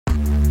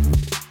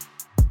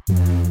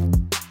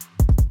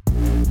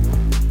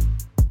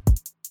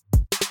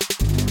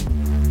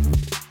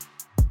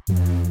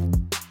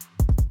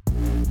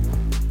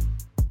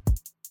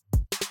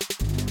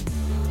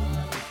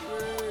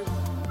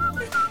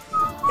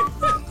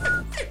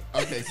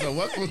Okay, so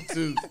welcome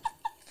to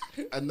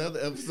another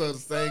episode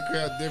of Same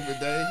Crowd, Different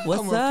Day.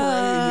 What's I'm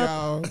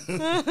up? afraid,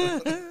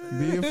 y'all.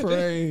 Be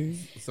afraid.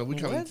 So we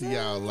coming to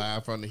y'all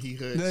live from the He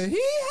Hutch. The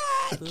He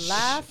Hutch.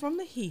 Live from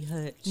the He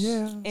Hutch.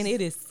 Yeah. And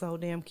it is so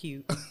damn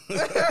cute.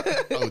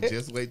 Oh,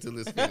 just wait till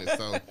it's finished.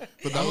 So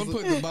for I'm those gonna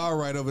put the bar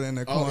right over there in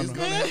that oh, corner. it's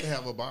gonna have to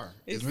have a bar.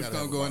 It's gotta gonna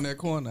have a go bar. in that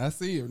corner. I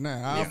see it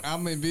now. Yeah.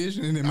 I'm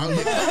envisioning it in my I'm-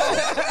 mind.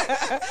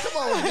 Come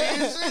on,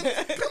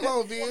 Vision. Come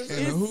on, Vision. And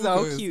the It's hookah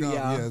so is cute, gonna,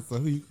 y'all. Yeah, so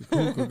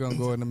hookah gonna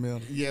go in the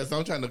middle. Yeah, so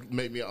I'm trying to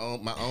make me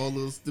my own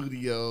little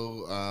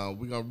studio.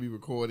 We're gonna be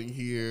recording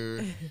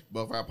here,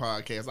 both our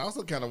podcasts. I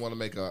also kind of want to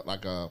make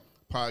a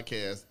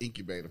podcast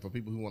incubator for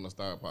people who want to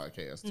start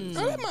podcasts too.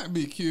 Oh, that might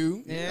be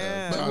cute.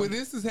 Yeah. But well,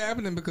 this is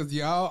happening because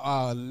y'all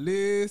are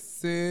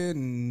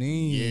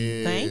listening.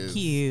 Yes. Thank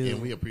you.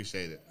 And we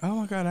appreciate it. Oh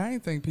my God, I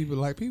ain't think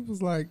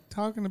people's like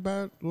talking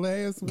about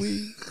last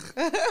week.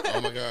 Oh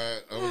my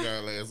God,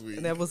 last week.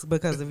 That was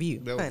because of you,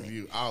 That was honey.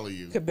 you, all of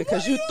you.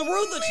 Because you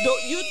threw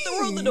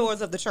the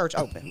doors of the church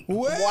open.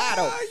 Well, Wide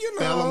open. you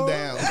know, Fell them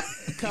down.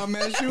 come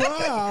as you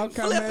are.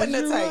 Come as Flipping the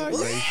you are.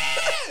 table.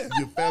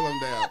 You fell them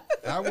down.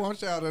 I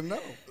want y'all to know.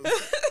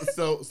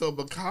 So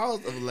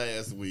because of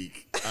last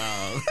week,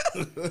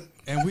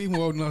 And we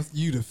want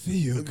you to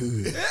feel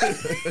good.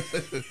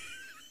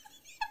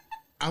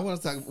 I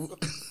want to talk.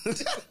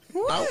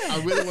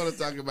 I really want to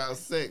talk about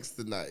sex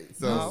tonight.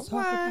 So Let's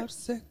talk about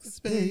sex,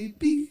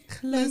 baby.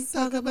 Let's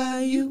talk about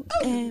you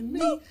and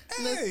me.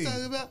 let's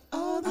talk about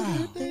all the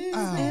good things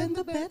And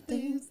the bad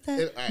things that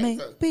And, all right, may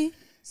so- be.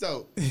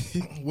 So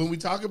when we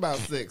talk about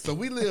sex, so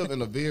we live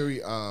in a very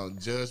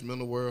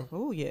judgmental world,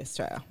 Oh, yes,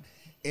 child.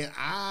 and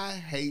I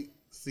hate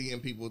seeing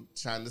people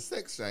trying to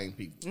sex shame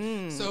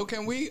people. So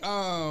can we,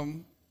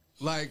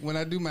 like when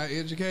I do my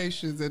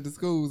educations at the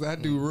schools, I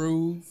do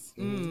rules.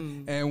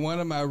 And one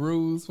of my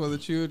rules for the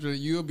children,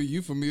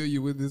 you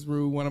familiar with this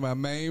rule. One of my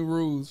main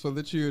rules for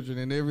the children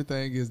and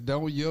everything is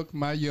don't yuck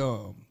my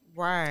yum.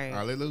 Right.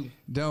 Hallelujah.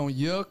 Don't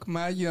yuck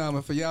my yum.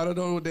 And for y'all to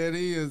know what that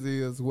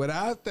is what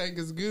I think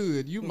is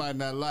good, you might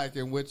not like,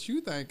 and what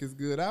you think is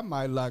good, I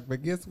might like.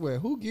 But guess what?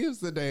 Who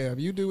gives a damn?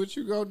 You do what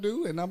you gonna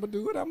do, and I'm gonna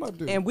do what I'm gonna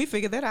do. And we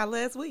figured that out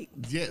last week.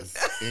 Yes,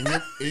 in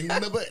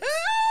the butt.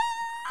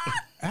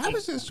 I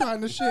was just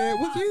trying to share it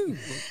with you.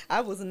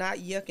 I was not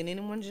yucking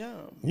anyone's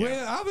yum.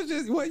 Well, I was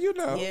just, well, you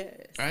know. Yes.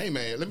 I ain't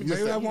mad. Let me just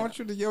Maybe say, I want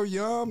you to your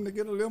yum to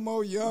get a little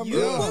more yum. You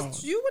were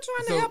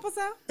trying to help us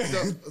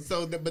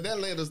out. but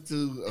that led us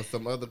to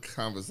some other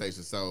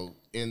conversation. So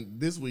in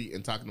this week,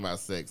 in talking about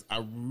sex,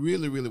 I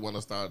really, really want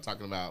to start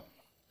talking about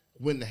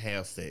when to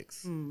have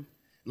sex.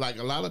 Like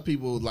a lot of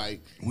people,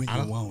 like When I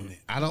you don't- want it.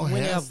 I don't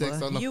Whenever have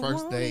sex on the you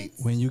first want date.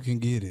 When you can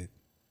get it.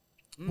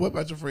 What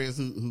about your friends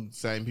who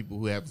same people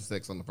who have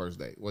sex on the first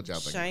date? What y'all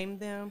think? Shame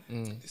them.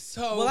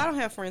 So Well, I don't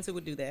have friends who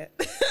would do that.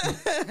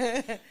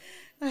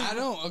 I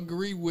don't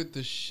agree with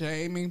the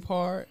shaming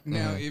part.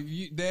 Now,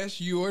 if that's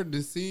your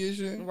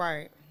decision,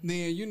 Right.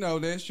 then you know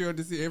that's your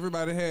decision.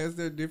 Everybody has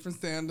their different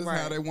standards, how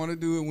Right. they want to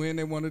do it, when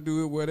they want to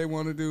do it, where they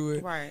want to do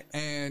it. Right.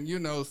 And you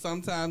know,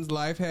 sometimes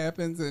life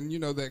happens, and you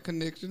know that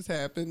connections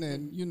happen,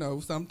 and you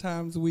know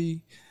sometimes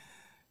we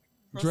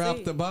drop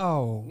Proceed. the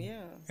ball.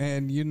 Yeah.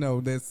 And you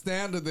know that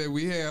standard that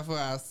we have for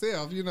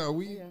ourselves, you know,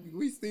 we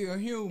still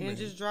human. And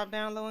just drop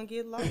down low and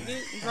get low.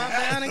 Drop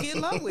down and get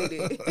low with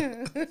it.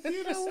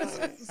 You know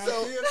what? I'm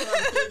still trying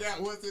to figure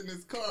out what's in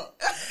this cup.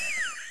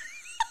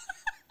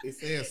 It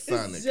says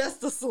Sonic. It's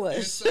just a It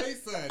slush. say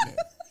something.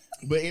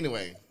 But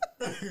anyway,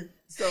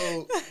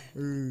 so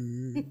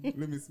Let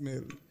me smell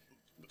it.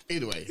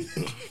 anyway,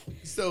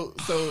 so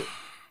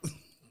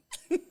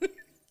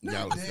y'all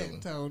are Damn, feeling.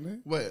 Tony.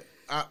 What?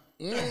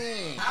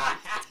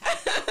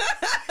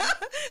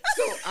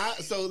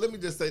 So let me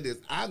just say this.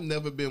 I've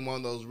never been one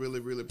of those really,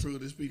 really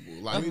prudish people.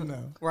 Like, We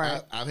know.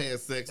 Right. I've had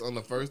sex on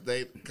the first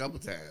date a couple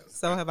times.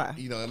 So have I.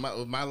 You know, in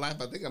my life,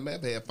 I think I may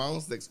have had phone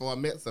sex before I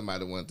met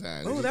somebody one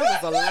time. Oh,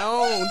 that was a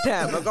long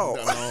time ago.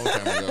 A long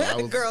time ago. I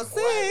was, Girl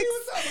We six.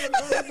 was talking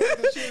about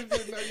the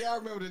children. Y'all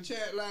remember the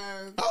chat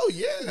lines? Oh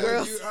yeah,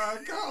 Girl. You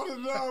call the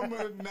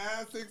number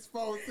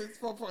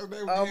 964-644. They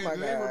Oh, my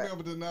they God.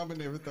 remember the number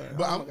and everything.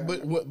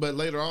 But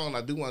later on,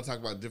 I do want to talk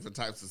about different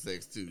types of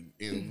sex too,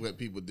 and what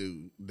people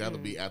do. That'll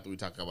be after we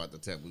talk about the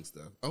taboo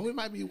stuff. Oh, it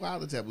might be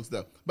wild, the taboo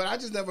stuff. But I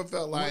just never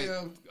felt like.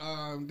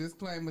 Well,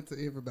 disclaimer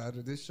to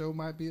everybody: this show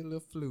might be a little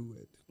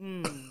fluid.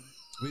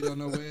 We don't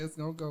know where it's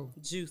gonna go.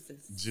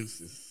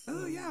 Juices.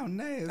 Oh, y'all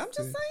nasty. I'm just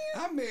saying.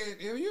 I mean,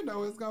 you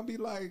know, it's gonna be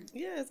like,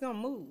 Yeah, it's gonna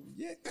move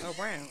yeah.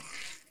 around.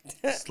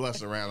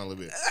 Slush around a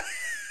little bit.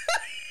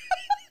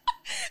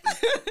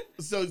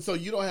 So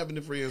you don't have any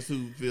friends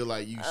who feel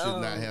like you should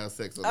not have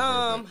sex on the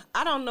first date?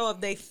 I don't know if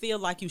they feel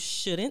like you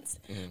shouldn't,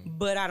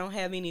 but I don't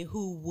have any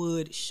who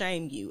would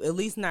shame you. At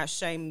least not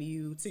shame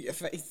you to your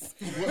face.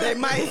 They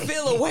might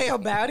feel a way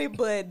about it,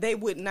 but they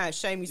would not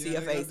shame you to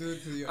your they gonna face. do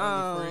it to your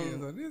other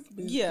friends. Oh, this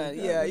bitch Yeah,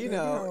 is yeah, out you there,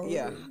 know, you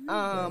yeah.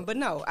 know. But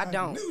no, I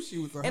don't. knew she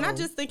was a And I hoe.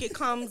 just think it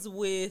comes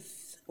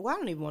with well, I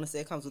don't even want to say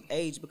it comes with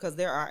age, because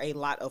there are a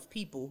lot of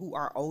people who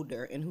are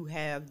older and who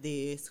have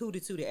this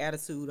hooty-tooty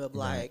attitude of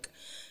like,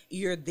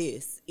 you're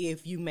this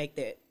if you make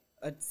that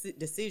a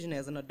decision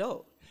as an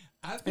adult.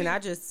 And I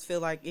just feel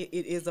like it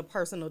is a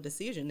personal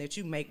decision that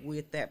you make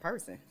with that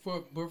person.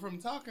 But from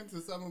talking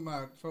to some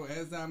of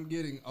as I'm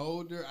getting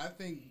older, I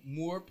think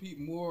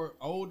more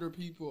older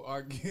people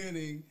are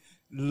getting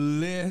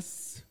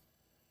less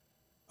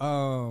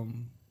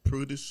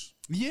prudish.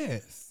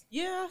 Yes.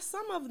 Yeah,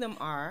 some of them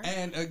are.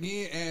 And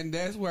again,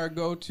 that's where I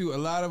go to. A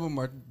lot of them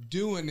are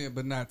doing it,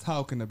 but not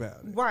talking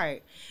about it.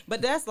 Right.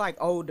 But that's like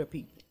older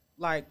people.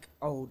 Like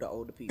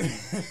older people.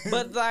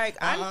 But like,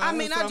 I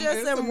mean, I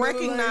just am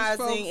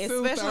recognizing,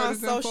 especially on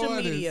social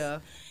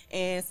media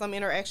and some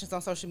interactions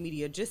on social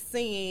media, just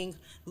seeing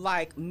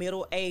like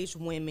middle-aged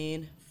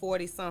women,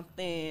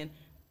 40-something,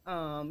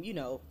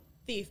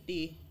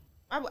 50,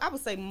 I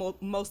would say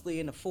mostly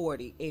in the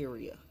 40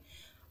 area,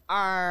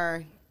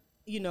 are,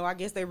 I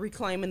guess they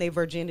reclaiming their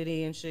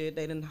virginity and shit.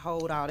 They didn't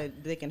hold all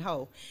that they can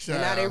hold. Child.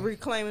 And now they're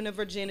reclaiming the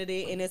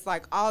virginity, and it's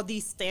like all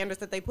these standards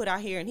that they put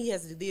out here, and he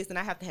has to do this, and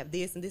I have to have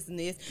this, and this, and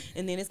this,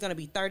 and then it's going to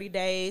be 30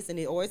 days,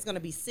 or it's going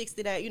to be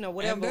 60 days,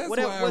 whatever.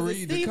 Was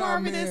it Steve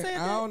Harvey that said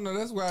that? I don't know.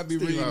 That's why I be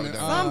reading it.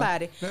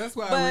 Somebody. That's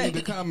why I read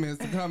the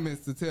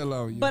comments to tell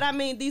on you. But I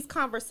mean, these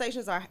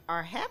conversations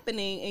are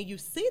happening, and you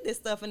see this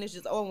stuff, and it's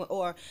just, I'm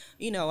going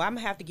to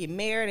have to get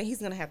married, and he's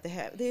going to have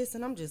this,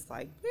 and I'm just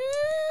like,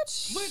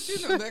 bitch.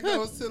 But, that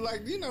goes to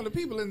like, the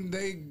people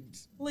they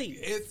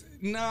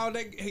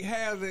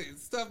have the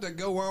stuff that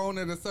go on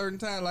at a certain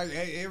time. Like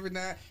every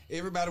night,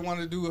 everybody want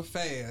to do a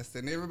fast,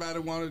 and everybody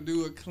want to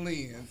do a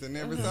cleanse, and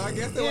everything. So I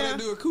guess they want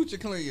to do a coochie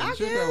cleanse.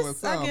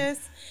 I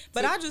guess.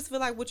 But I just feel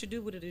like what you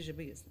do with it is your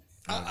business.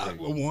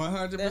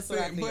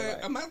 100%.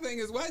 But my thing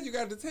is, why you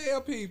got to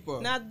tell people?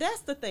 Now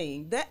that's the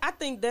thing. That I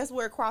think that's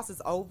where it crosses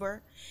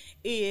over,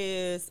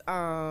 is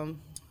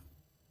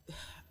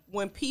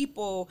when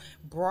people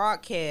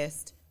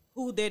broadcast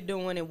who they're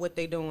doing and what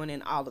they're doing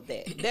and all of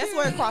that. That's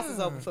where it crosses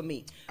over for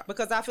me,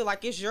 because I feel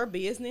like it's your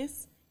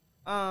business.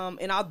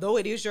 And although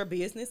it is your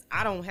business,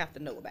 I don't have to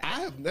know about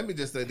it. Let me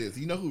just say this.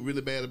 You know who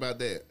really bad about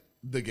that?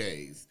 The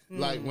gays.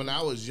 Like when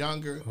I was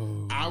younger,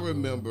 I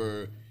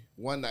remember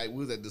one night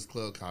we was at this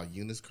club called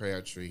Eunice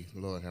Crabtree.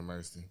 Lord have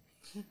mercy.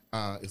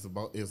 It's a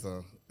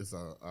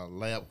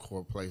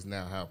LabCorp place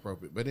now. How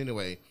appropriate. But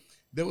anyway,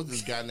 there was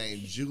this guy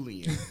named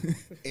Julian,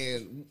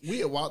 and we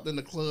had walked in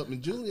the club,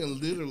 and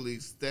Julian literally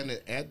standing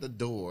at the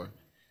door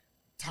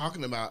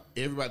talking about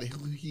everybody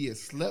who he had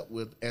slept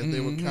with as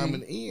they were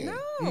coming in. No.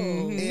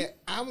 And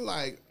I'm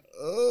like,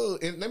 oh,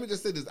 and let me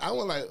just say this. I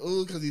was like,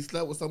 oh, because he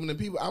slept with so many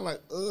people. I'm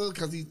like, oh,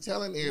 because he's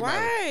telling everybody.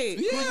 Right.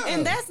 Yeah.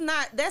 And that's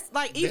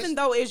like, even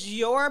though it's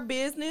your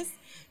business,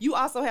 you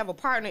also have a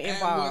partner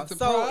involved.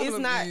 So it's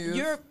not,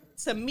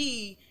 to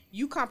me,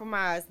 you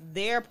compromise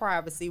their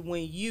privacy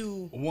when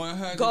you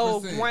 100%. go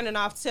running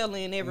off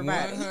telling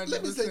everybody. 100%.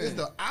 Let me say this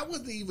though. I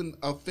wasn't even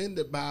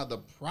offended by the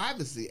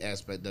privacy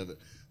aspect of it.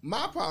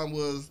 My problem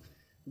was,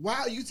 why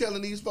are you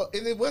telling these folks?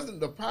 And it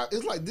wasn't the problem.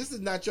 It's like, this is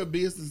not your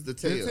business to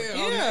tell.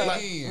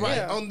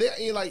 On their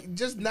end, like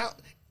just now.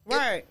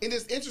 Right. And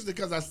it's interesting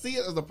because I see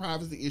it as a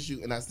privacy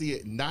issue and I see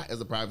it not as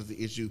a privacy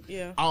issue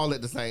all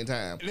at the same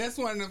time. That's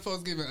one of them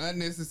folks giving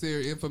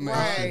unnecessary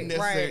information.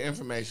 Unnecessary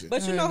information.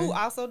 But you know who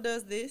also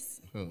does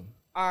this?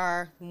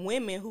 Are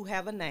women who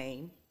have a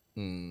name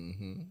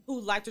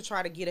who like to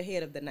try to get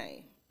ahead of the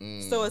name.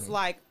 So it's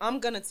like, I'm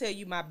going to tell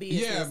you my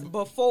business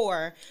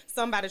before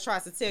somebody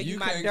tries to tell you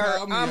my dirt.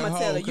 I'm going to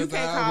tell you. You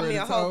can't call me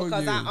a hoe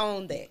because I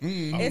own that.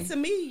 And to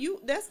me,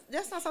 that's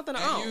not something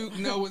to own.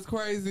 You know what's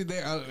crazy?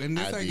 And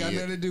this ain't got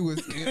nothing to do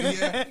with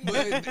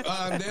but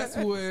that's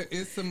where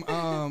it's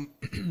some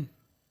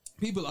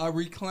people are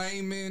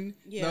reclaiming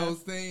those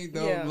things.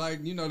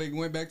 Like, they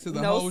went back to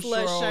the whole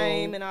slut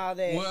shame and all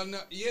that. Well,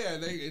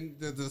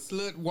 the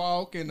slut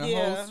walk and the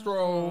whole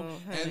stroll.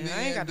 And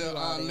then the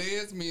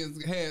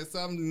lesbians had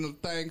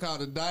thing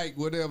called a dyke,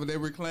 whatever. They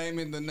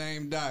reclaiming the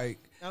name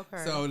dyke.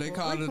 Okay. So they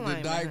called it the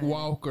dyke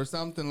walk or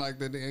something like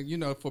that.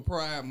 And, for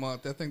Pride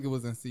Month, I think it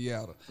was in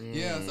Seattle.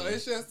 Yeah, so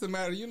it's just a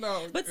matter,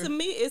 But to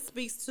me, it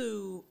speaks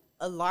to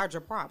a larger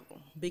problem,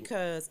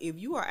 because if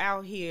you are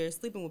out here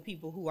sleeping with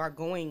people who are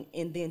going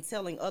and then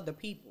telling other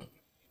people,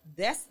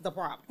 that's the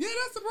problem. Yeah,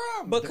 that's the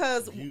problem.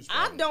 Because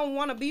I don't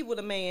want to be with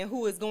a man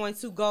who is going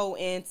to go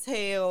and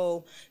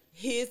tell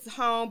his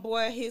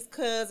homeboy, his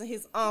cousin,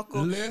 his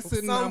uncle,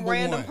 some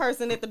random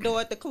person at the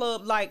door at the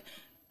club, like,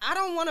 I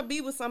don't want to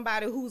be with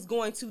somebody who's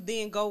going to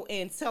then go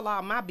and tell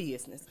all my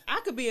business. I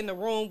could be in the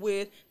room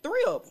with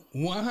 3 of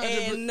them. 100%.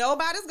 And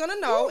nobody's going to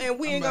know, and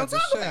we ain't going to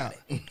talk about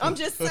it. I'm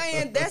just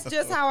saying that's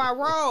just how I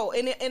roll.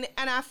 And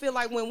I feel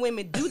like when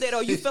women do that,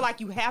 or you feel like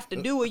you have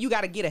to do it, you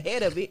got to get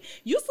ahead of it,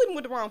 you're sleeping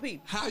with the wrong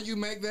people. How you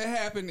make that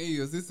happen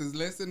is, this is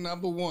lesson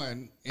number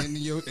 1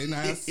 in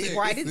our sex.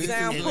 Write it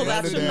down, pull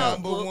out your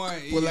notebook.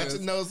 Pull out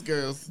your nose,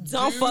 girls.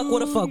 Don't fuck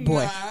with a fuck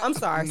boy. I'm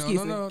sorry,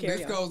 excuse me. No.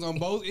 This goes on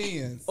both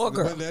ends. Or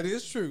girl. But that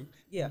is true. true.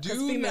 Yeah, 'cause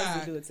Do females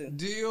not do it too.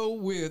 deal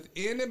with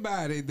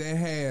anybody that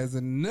has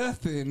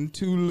nothing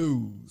to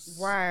lose.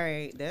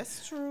 Right,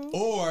 that's true.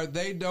 Or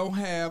they don't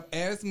have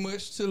as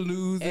much to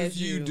lose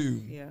as you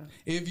do. Yeah.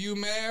 If you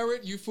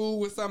married, you fool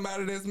with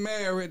somebody that's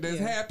married, that's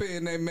Yeah. happy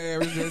in their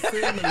marriage, that's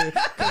similar,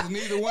 because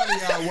neither one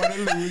of y'all want to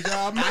lose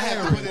y'all I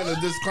have to marriage. put in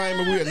a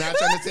disclaimer. We are not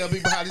trying to tell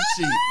people how to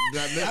cheat.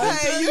 Now,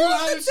 Hey, you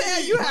want to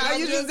tell you how,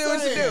 you just do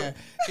what you do.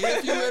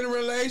 If you're in a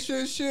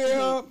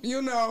relationship,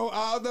 you know,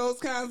 all those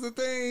kinds of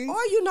things.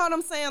 Or you know what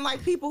I'm saying,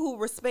 like people who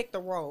respect the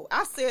role.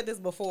 I said this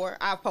before.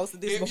 I've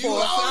posted this If you before.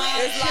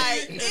 decide- It's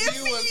like if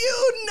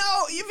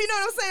you know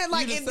what I'm saying,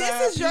 like if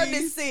this is your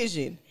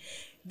decision,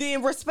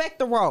 then respect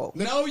the role.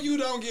 No, you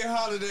don't get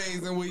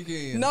holidays and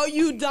weekends. No,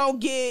 you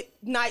don't get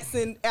nights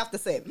and after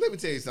 7. Let me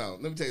tell you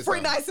something. Free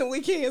nights and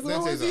weekends. Let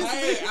me tell you something.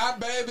 Hey, I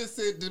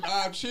babysit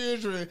our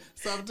children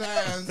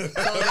sometimes so they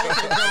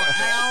can go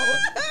out.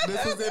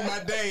 This was in my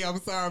day. I'm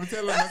sorry. I'm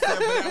telling myself,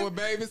 but I would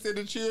babysit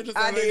the children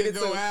so they can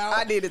go out.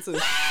 I did it too.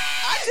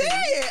 I did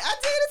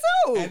it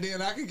too. And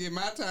then I can get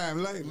my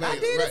time later. I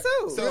did it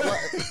too. So,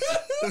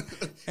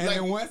 And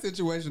in one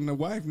situation, the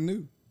wife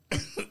knew.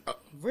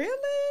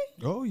 Really?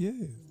 Oh, yeah.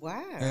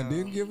 Wow. And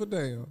didn't give a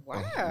damn.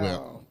 Wow.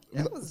 well,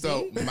 that was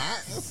so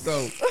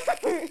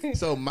deep.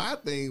 so my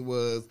thing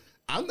was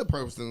I'm the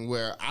person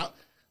where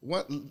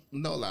one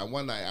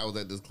night I was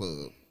at this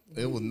club.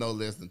 There was no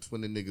less than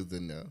 20 niggas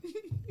in there.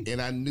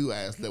 And I knew I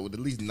had slept with at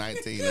least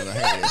 19 and a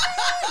half.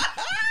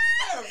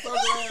 I'm so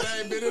glad I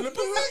ain't been in a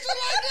position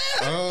like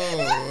that.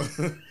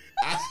 Oh.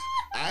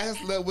 I had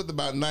slept with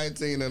about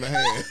 19 and a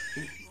half.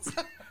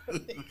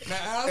 Now,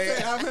 I'll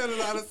say I've had a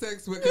lot of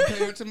sex with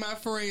compared to my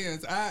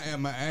friends. I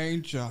am an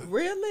angel.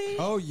 Really?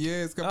 Oh,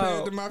 yes,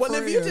 compared to my well,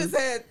 friends. if you just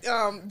had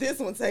this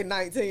one say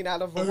 19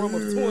 out of a room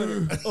of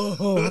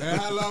 20. And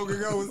how long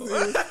ago was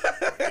this?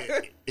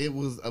 It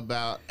was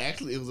about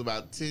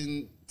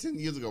 10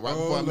 years ago, right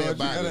before I met Lord, you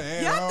Bobby. gotta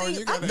add Yeah, I on. think-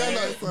 You gotta No,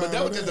 add but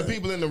that was just the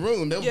people in the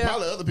room. There was Yeah.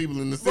 probably other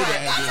people in the city. Right. I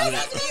had been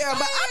with. Yeah,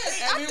 but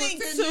I And it think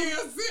was 10 two. years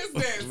since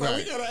that, so we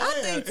Right. gotta I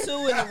add. think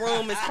 2 in the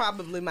room is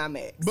probably my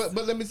max. But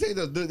let me say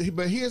this.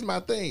 But here's my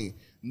thing.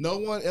 No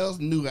one else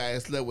knew I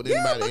had slept with yeah,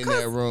 anybody in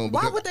because that room.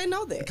 why would they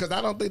know that? Because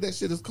I don't think that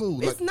shit is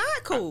cool. It's not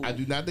cool. I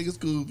do not think it's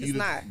cool for you It's to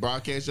not.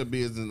 broadcast your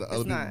business and other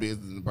people's not.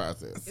 business in the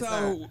process.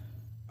 So,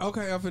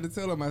 okay, I'm finna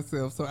tell her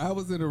myself. So I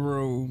was in a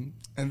room,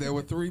 and there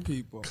were 3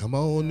 people. Come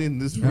on in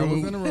this I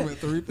was in a room. room with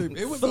 3 people.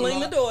 It was Fling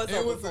the doors it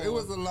open was for it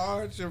was a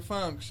larger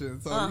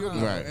function. So you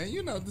know, Right. and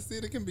you know the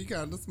city can be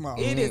kind of small.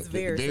 It is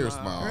very, Very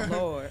small. small.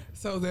 Lord.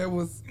 So there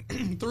was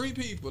 3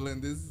 people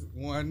in this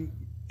one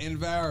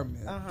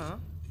environment. Uh-huh.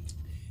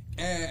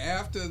 And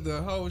after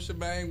the whole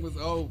shebang was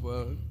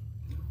over,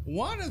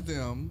 one of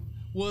them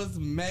was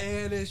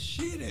mad as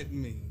shit at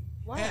me.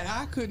 Why? And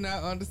I could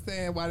not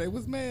understand why they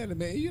was mad at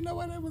me. You know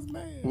why they was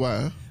mad?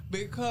 Why?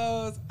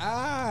 Because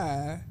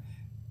I,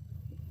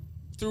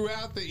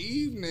 throughout the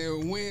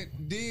evening,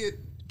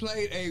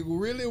 played a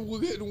really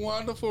good,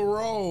 wonderful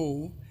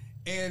role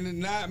and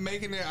not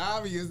making it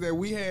obvious that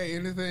we had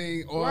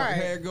anything or Right.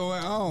 had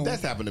going on.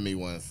 That's happened to me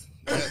once.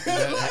 like,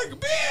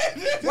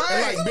 bitch!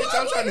 Right. Like, bitch,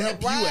 I'm trying to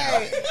help you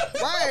out.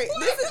 Right.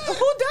 This is who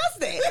does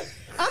that?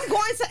 I'm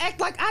going to act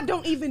like I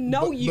don't even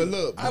know you. But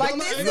look, I like don't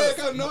this know, is-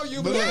 I know you,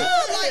 but but look.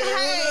 Yeah, like,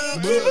 hey,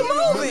 But keep it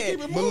look, moving. keep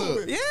it But look,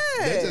 moving. Yeah.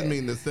 that just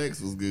means the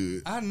sex was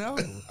good. I know.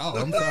 Oh,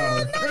 I'm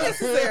sorry. Not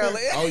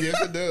necessarily. Oh,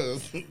 yes, it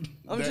does.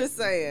 I'm That- just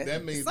saying.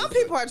 That means some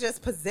people are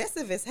just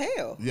possessive as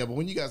hell. Yeah, but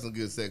when you got some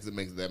good sex, it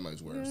makes it that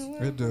much worse.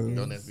 It does.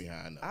 Don't ask me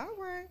how I know. All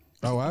right.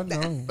 Oh, I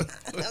know.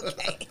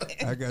 Okay.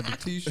 I got the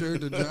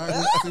t-shirt, the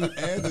jogging suit,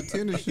 and the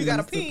tennis shoes got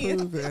a to pen.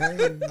 prove it.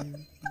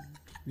 Hey,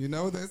 you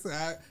know what they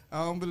say? I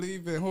don't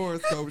believe in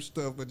horoscope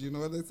stuff, but you know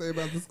what they say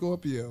about the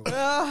Scorpio?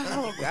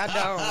 Oh,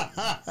 I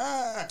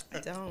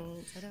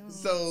don't.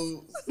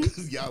 So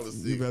y'all are You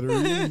sick. better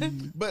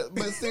read. But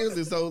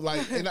seriously, so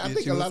like, and I Get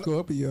think you a a lot. Of,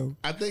 Scorpio.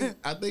 I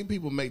think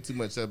people make too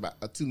much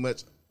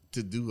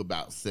to do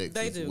about sex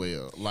They as do.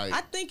 well. Like, I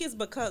think it's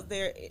because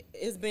there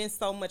has been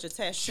so much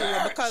attached to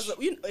it because of,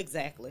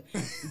 exactly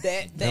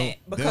that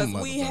because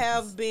we motherfuckers.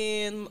 have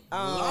been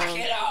Lock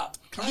it up.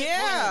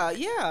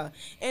 yeah,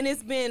 and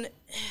there's been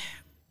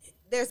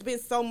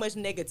so much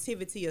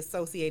negativity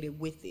associated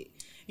with it.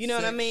 You know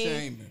what I Sex mean?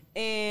 shaming.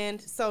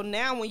 And so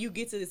now when you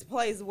get to this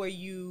place where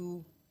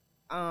you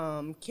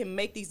can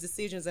make these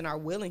decisions and are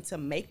willing to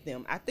make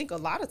them, I think a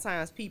lot of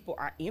times people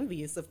are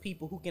envious of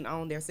people who can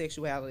own their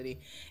sexuality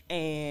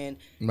and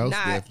Most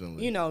not,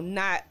 definitely.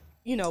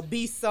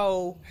 be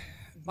so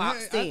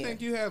boxed Yeah, in. I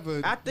think you have a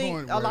I think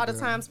point a lot right of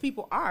there. times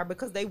people are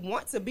because they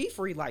want to be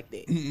free like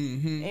that.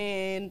 Mm-hmm.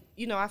 And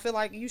I feel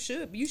like you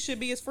should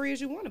be as free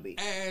as you want to be.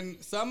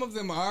 And some of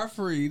them are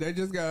free. They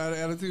just got an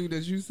attitude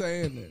that you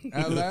saying it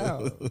out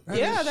loud.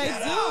 Yeah, they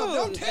Shut do. up.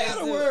 Don't tell They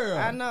the do. world.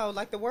 I know,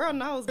 like the world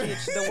knows,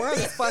 bitch. The world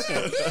is fucking,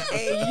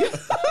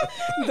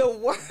 and the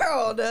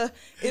world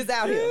is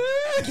out here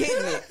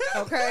getting it.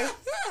 Okay,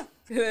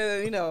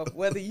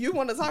 whether you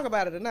want to talk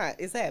about it or not,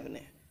 it's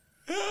happening.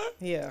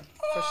 Yeah,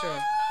 for sure.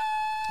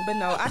 But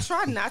no, I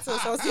try not to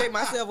associate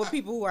myself with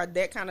people who are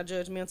that kind of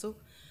judgmental.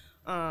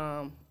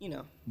 You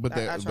know, but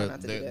I try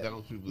not to do that.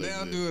 Those people they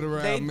don't do it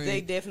around me.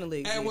 They definitely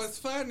exist. And what's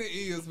funny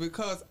is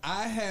because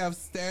I have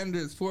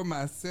standards for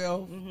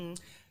myself.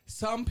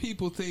 Some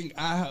people think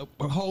I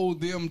hold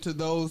them to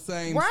those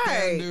same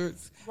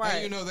standards. Right.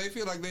 And, you know, they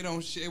feel like they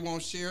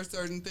won't share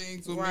certain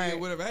things with me or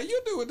whatever. Hey,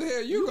 you do what the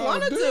hell you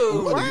want gonna to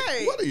do.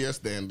 What are your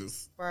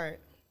standards? Right.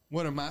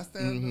 What are my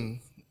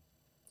standards?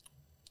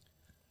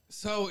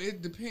 So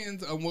it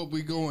depends on what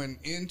we're going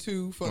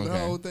into for the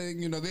whole thing.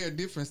 You know, there are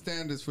different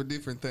standards for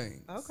different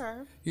things. Okay.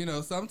 You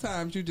know,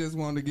 sometimes you just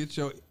want to get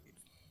your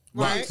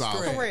Right.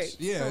 Correct.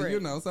 Yeah, Correct. you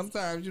know,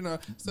 sometimes, you know.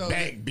 So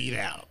Back beat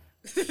out.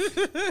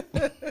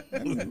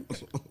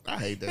 I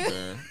hate that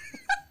term.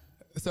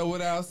 So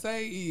what I'll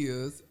say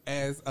is,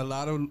 as a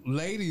lot of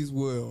ladies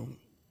will,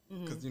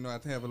 because, you know, I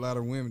have a lot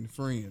of women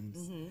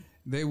friends,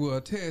 they will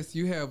attest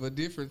you have a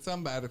different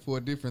somebody for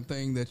a different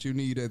thing that you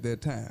need at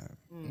that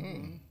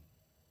time.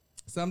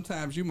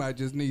 Sometimes you might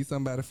just need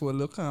somebody for a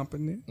little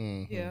company.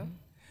 Yeah.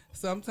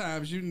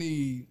 Sometimes you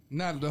need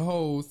not the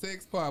whole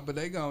sex part, but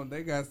they got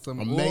some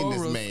maintenance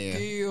oral man.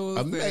 skills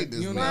A that,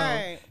 maintenance you know,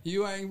 man.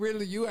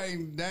 you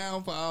ain't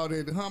down for all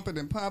that humping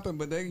and pumping,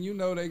 but they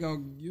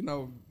gonna, you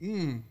know,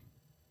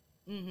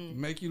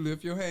 make you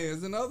lift your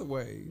hands in other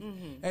ways.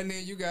 And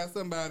then you got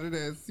somebody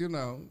that's, you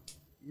know,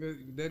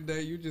 that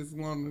day you just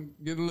want to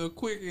get a little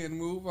quicker and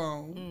move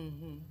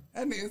on.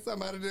 And then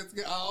somebody that's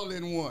get all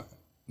in one.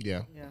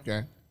 Yeah.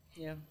 Okay.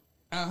 Yeah.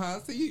 So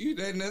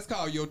and that's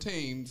called your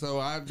team. So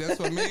that's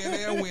for men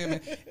and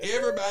women.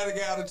 Everybody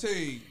got a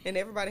team. And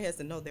everybody has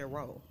to know their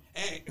role.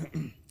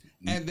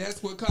 And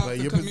that's what comes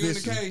to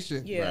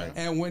communication. Yeah. Right.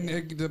 And when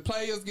the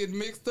players get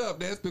mixed up,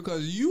 that's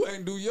because you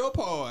ain't do your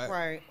part.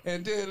 Right.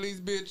 And tell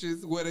these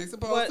bitches where they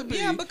supposed to be.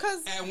 Yeah,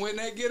 because... And when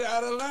they get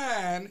out of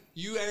line,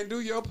 you ain't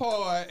do your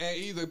part and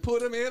either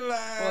put them in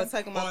line or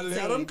take them out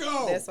let them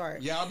go. That's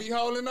right. Y'all be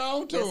holding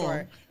on to them.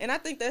 Right. And I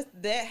think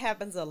that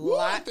happens a Well,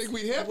 lot. I think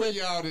we helping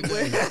y'all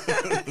today.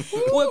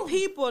 With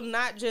people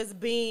not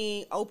just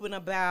being open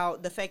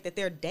about the fact that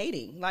they're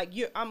dating. Like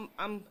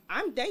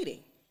I'm dating.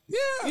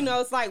 Yeah. You know,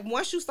 it's like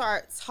once you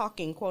start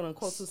talking, quote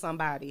unquote, to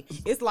somebody,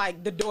 it's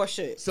like the door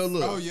shut. So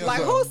look,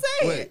 like who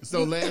said? Wait,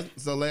 so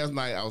last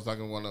night I was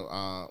talking to one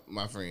of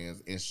my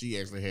friends, and she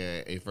actually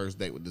had a first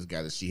date with this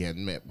guy that she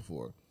hadn't met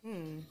before.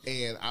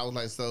 And I was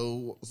like,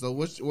 so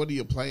what are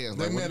your plans?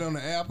 They like, met on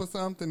the app or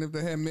something if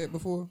they hadn't met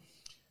before?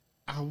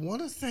 I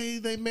want to say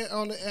they met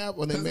on the app,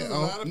 or they met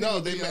on.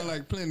 they met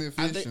like plenty of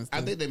fish.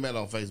 I think they met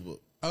on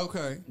Facebook.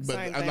 Okay, but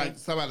I like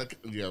somebody.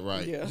 Yeah,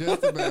 right. Yeah.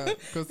 Just about.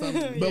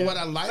 But what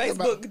I liked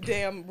Facebook about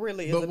damn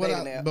really is a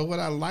dating app. But what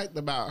I liked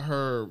about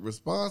her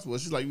response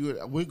was she's like,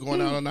 we're going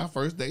out on our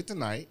first date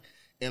tonight,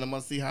 and I'm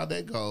gonna see how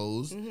that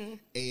goes.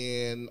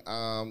 And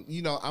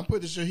you know, I'm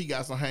pretty sure he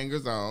got some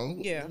hangers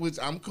on, which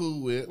I'm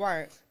cool with.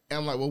 Right. And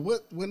I'm like, well,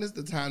 when is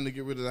the time to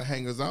get rid of the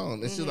hangers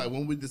on? And she's like,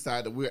 when we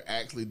decide that we're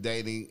actually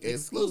dating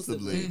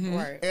exclusively.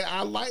 Right. And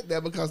I like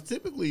that because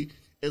typically,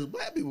 as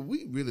black people,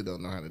 we really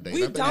don't know how to date.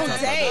 We don't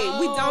date.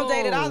 We don't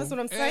date at all. That's what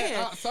I'm saying.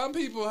 And, some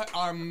people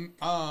are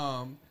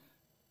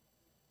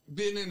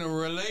been in a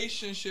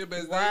relationship,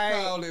 as they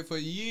call it, for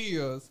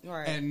years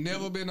and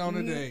never been on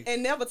a date.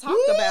 And never talked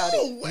about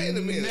it. Wait a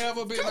minute.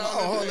 Never been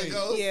on a date.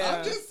 Yeah.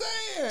 I'm just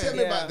saying. Tell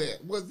me about that.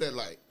 What's that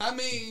like? I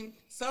mean,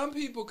 some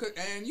people could,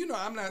 and you know,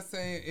 I'm not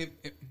saying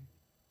if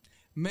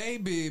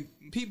maybe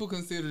people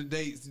consider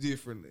dates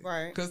differently.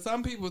 Right. Because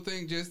some people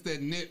think just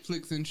that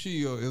Netflix and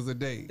chill is a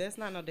date. That's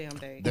not no damn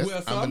date.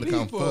 Well, some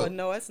people,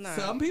 no, it's not.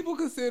 Some people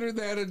consider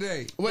that a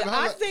date.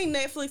 I think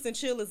Netflix and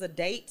chill is a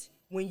date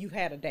when you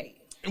had a date.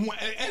 And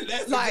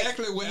that's like,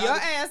 exactly what your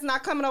ass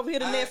not coming over here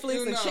to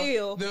Netflix and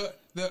chill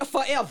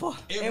forever,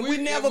 and we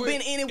never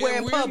been anywhere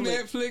in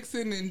public.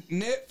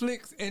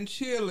 Netflix and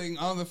chilling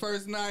on the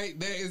first night.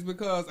 That is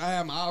because I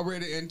am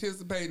already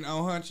anticipating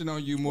on hunching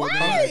on you more.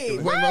 Wait.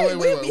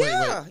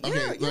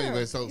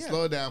 Okay, So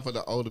slow it down for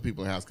the older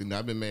people in the house because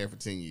I've been married for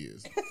 10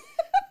 years.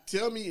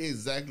 Tell me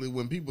exactly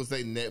when people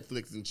say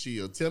Netflix and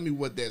chill. Tell me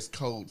what that's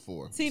code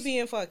for. TV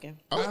and fucking.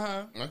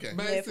 Okay.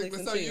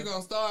 Basically, so you're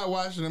gonna start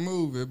watching a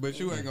movie, but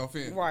you ain't gonna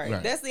finish.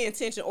 Right. That's the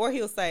intention. Or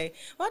he'll say,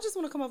 "Well, I just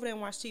want to come over there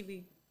and watch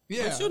TV."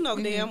 Yeah. But you know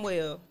damn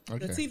well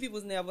the TV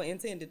was never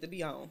intended to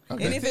be on,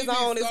 and if it's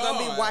on, it's gonna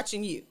be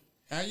watching you.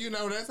 And you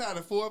know that's how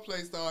the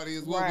foreplay start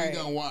is what we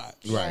gonna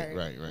watch.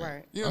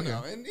 Right. You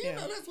know, and you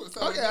know that's what.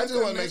 So okay, I just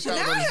want to make sure I'm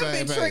on the same page. I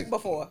have been tricked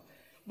before.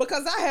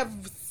 Because I have,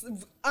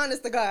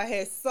 honest to God,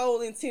 had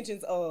sole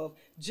intentions of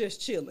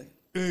just chilling.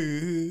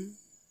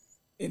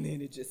 And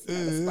then it just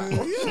kind of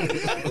spiraled.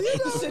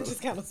 Shit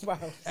just kind of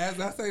spiraled. As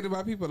I say to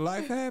my people,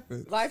 life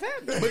happens. Life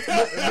happens. I'm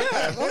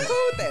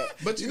cool with that.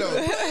 But you know,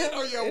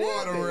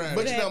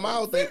 But you know, my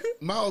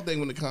whole thing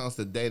when it comes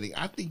to dating,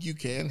 I think you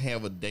can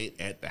have a date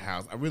at the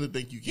house. I really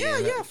think you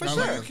can. Yeah, for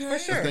sure. For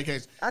sure.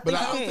 But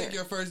I don't think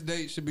your first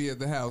date should be at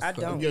the house. I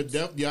don't. Wait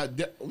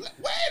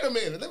a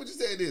minute. Let me just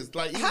say this.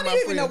 Like, how do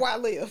you even know where I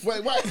live?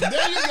 Wait.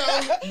 There you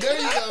go.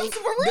 For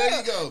real. There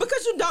you go.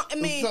 Because you don't. I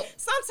mean,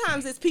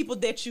 sometimes it's people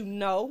that you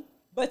know.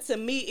 But to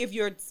me, if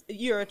you're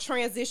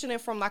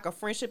transitioning from like a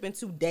friendship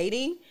into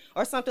dating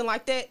or something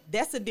like that,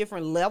 that's a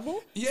different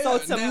level. Yeah, so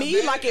to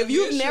me, like if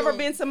you've never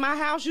been to my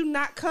house, you're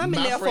not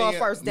coming there for a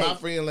first date. My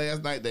friend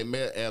last night, they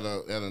met at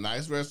a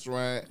nice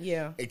restaurant.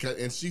 Yeah.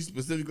 And she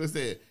specifically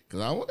said,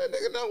 because I don't want that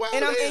nigga to know why.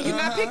 And you're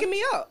not picking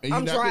me up.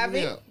 I'm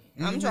driving.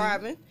 I'm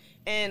driving.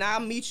 And I'll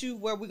meet you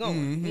where we're going.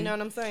 Mm-hmm. You know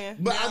what I'm saying?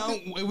 But now,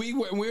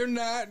 we're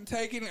not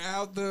taking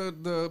out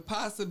the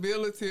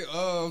possibility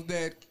of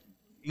that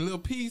little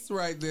piece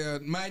right there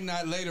might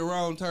not later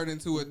on turn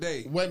into a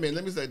date. Wait a minute,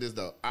 let me say this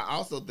though. I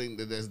also think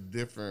that that's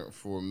different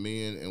for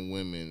men and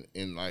women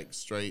in like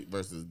straight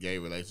versus gay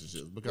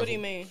relationships. Because, what do you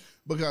mean?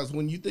 Because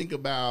when you think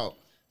about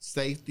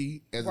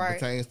safety as it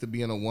pertains to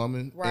being a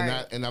woman,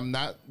 and I'm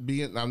not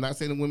saying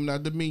that women are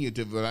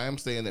diminutive, but I am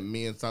saying that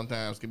men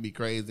sometimes can be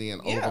crazy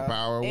and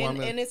overpower a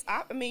woman. And it's,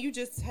 I mean, you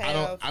just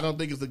have. I don't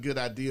think it's a good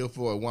idea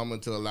for a woman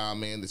to allow a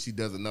man that she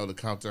doesn't know to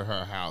come to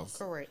her house.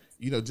 Correct.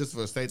 You know, just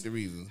for safety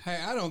reasons. Hey,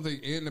 I don't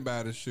think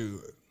anybody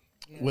should.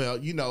 Yeah. Well,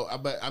 you know,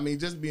 but I mean,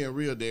 just being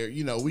real there,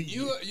 you know, we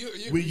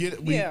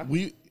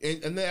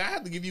then I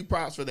have to give you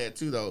props for that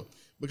too, though,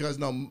 because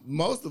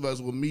most of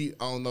us will meet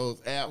on those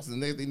apps,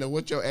 and they know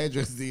what your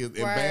address is, and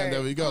bam,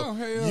 there we go. Oh,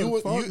 hell,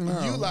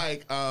 you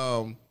like,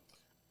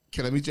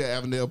 can I meet you at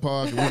Avondale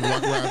Park and we can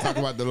walk around and talk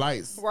about the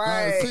lights?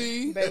 Right,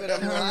 see, baby, the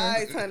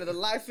lights under the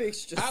light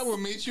fixtures. I would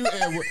meet you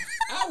at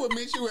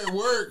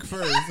work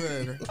first,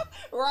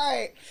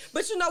 right?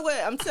 But you know what?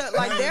 I'm telling,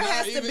 like, there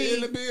has to be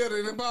in the building,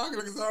 in the parking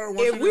lot, because I don't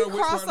want if you to we know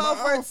cross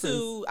over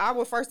to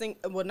our first,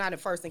 well, not a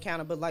first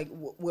encounter, but like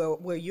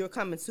where you're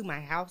coming to my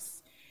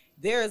house.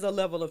 There is a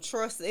level of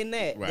trust in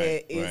that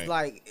is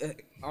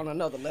like on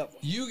another level.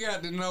 You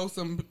got to know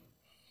some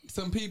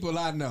people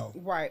I know.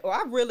 Right. Well,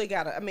 I really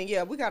gotta. I mean,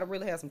 yeah, we gotta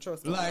really have some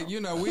trust. Like, you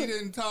know, we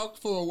didn't talk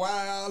for a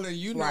while, and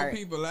you know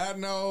people I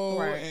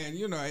know, and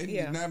you know,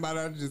 it's not about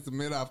us just to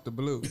meet off the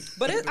blue.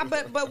 But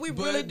we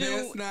really do.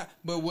 That's not.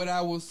 But what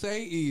I will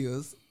say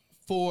is,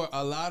 for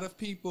a lot of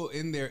people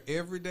in their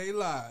everyday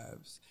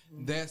lives,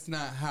 that's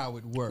not how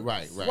it works.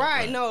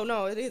 Right.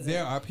 No, it isn't.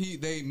 There are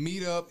people, they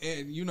meet up,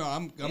 and you know,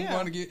 I'm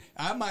going to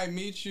I might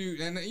meet you,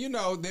 and you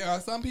know, there are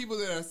some people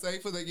that are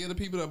safer. They get the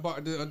people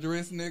that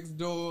address next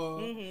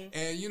door,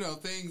 and you know,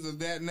 things of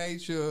that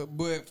nature.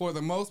 But for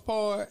the most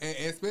part, and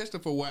especially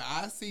for what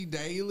I see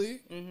daily,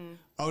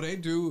 they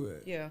do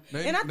it. Yeah,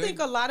 I think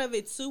a lot of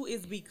it too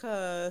is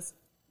because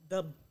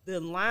the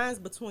lines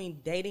between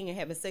dating and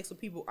having sex with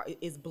people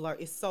is blurred.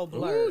 It's so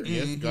blurred. Ooh,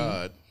 yes,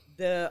 God.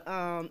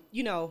 The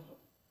you know.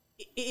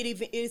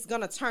 It's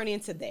gonna turn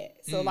into that.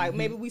 So like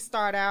maybe we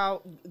start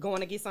out going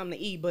to get something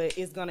to eat, but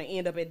it's gonna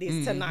end up at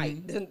this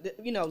tonight.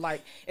 You know,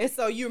 like, and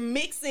so you're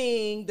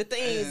mixing the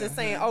things and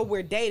saying, "Oh,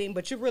 we're dating,"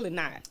 but you're really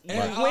not. You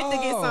went to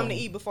get something to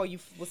eat before you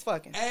was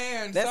fucking.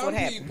 And that's what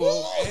happened.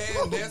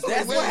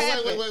 That's what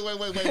happened.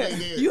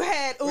 Wait. You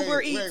had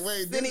Uber Eats.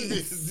 Wait.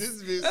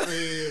 This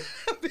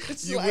bitch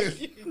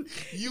said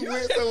you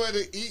went somewhere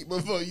to eat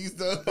before you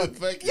started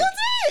fucking. You did.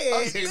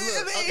 Okay,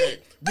 look. Okay,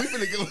 we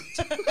finna go.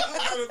 I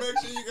gotta make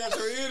sure you got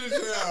your energy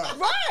out.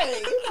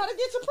 Right. You gotta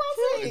get your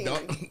protein.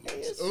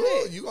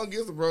 Ooh, you gonna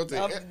get some protein.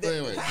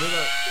 Anyway,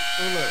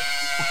 look.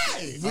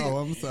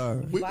 I'm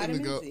sorry. We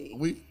finna go.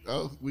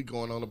 We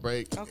going on a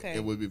break. Okay.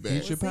 And we'll be back.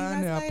 Eat your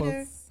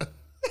pineapples.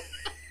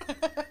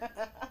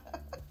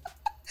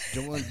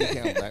 Join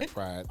BHAM Black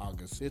Pride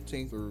August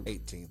 15th through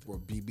 18th for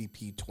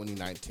BBP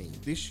 2019.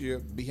 This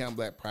year, BHAM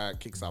Black Pride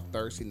kicks off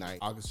Thursday night,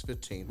 August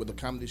 15th, with a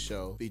comedy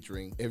show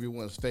featuring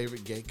everyone's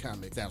favorite gay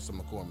comic, Samson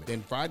McCormick.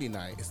 Then Friday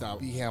night, it's our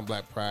BHAM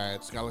Black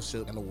Pride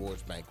Scholarship and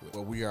Awards Banquet,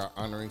 where we are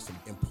honoring some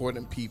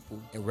important people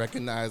and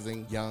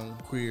recognizing young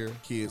queer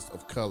kids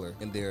of color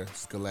in their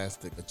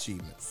scholastic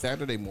achievements.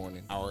 Saturday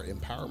morning, our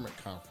Empowerment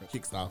Conference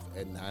kicks off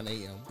at 9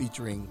 a.m.,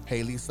 featuring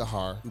Haley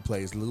Sahar, who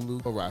plays Lulu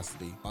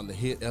Veracity on the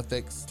hit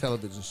FX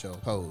television show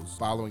Pose.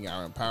 Following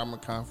our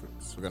Empowerment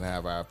Conference, we're going to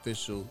have our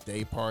official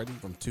day party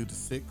from 2 to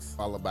 6,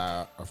 followed by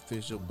our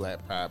official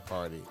Black Pride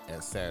party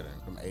at Saturn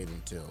from 8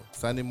 until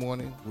Sunday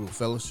morning. We will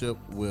fellowship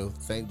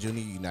with St.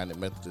 Junior United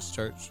Methodist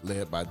Church,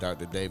 led by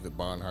Dr. David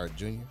Barnhart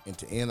Jr., and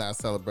to end our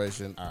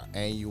celebration, our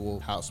annual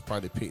house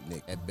party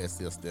picnic at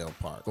Bessie Estelle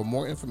Park. For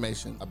more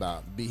information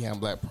about BHAM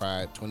Black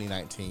Pride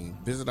 2019,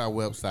 visit our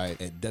website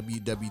at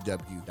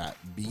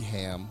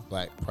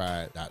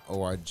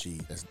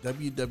www.bhamblackpride.org. That's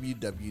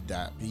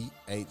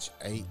www.bhamblackpride.org.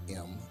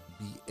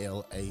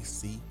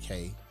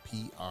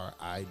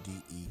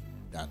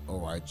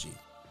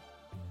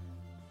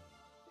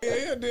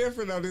 Yeah,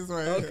 different on this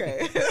one.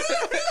 Okay.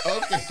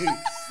 Okay,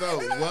 so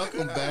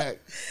welcome back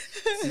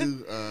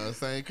to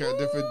Same Cut,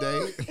 Different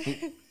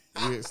Day.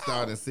 We're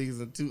starting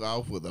season 2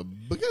 off with a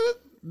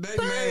they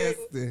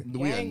nasty.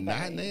 We are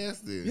not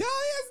nasty. Y'all is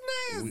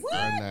nasty. We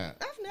are not.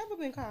 I've never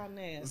been called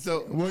nasty.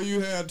 So what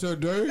you had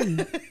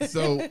today?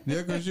 So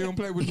yeah, because you don't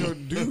play with your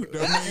dude.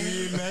 That mean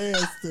you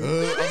nasty.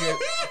 Okay.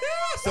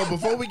 So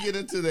before we get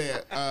into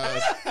that,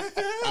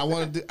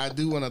 I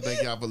do want to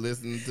thank y'all for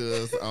listening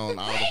to us on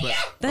all the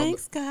platforms.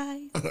 Thanks,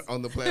 guys.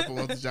 On the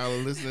platforms that y'all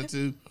are listening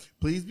to.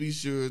 Please be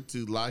sure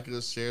to like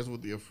us, share us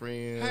with your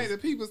friends. Hey, the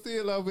people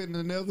still over in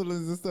the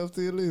Netherlands and stuff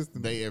still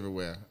listening. They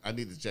everywhere. I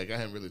need to check. I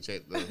haven't really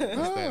checked the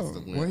stats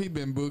of when. Well, he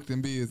been booked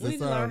and busy. We need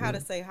to learn how to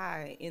say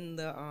hi in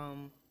the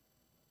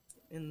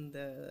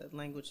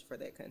language for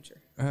that country.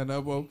 I know,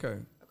 okay.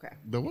 Okay.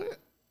 The what?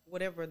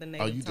 Whatever the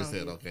name. Oh, you just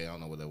said okay. I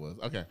don't know what that was.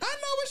 Okay. I know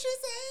what she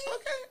said.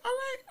 Okay. All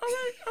right.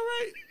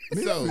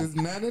 This So is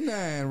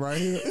 99 right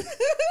here.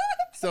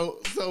 So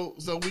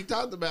we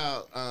talked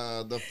about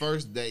the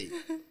first date.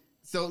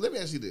 So let me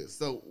ask you this.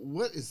 So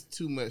what is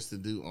too much to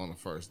do on a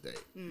first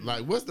date?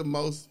 Like, what's the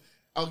most?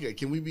 Okay,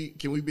 can we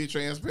be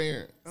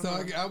transparent?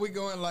 So are we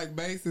going like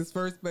bases,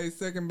 first base,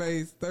 second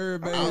base,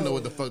 third base? I don't know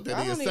what the fuck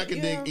that is.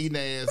 Sucking dick, eating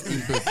ass,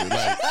 eating pussy.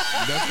 Like,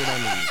 that's what I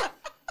need.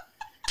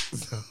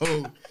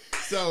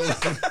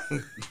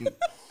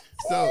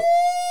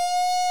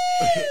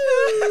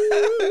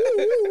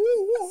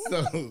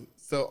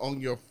 So on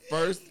your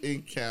first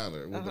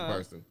encounter with the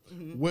person,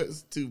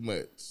 what's too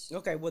much?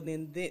 Okay, well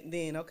then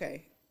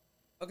okay.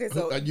 Okay,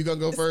 so are you gonna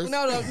go first?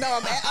 No.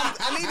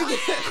 I need to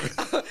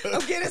get.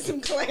 I'm getting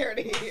some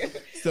clarity here.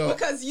 So,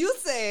 because you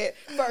said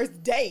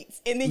first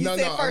dates, and then you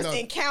said first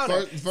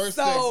encounter. First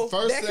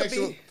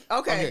sexual.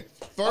 Okay.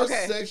 First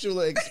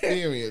sexual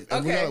experience.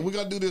 And we're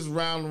gonna do this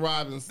round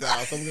robin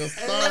style. So we're gonna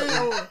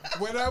start.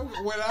 What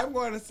I'm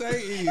going to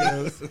say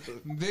is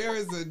there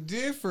is a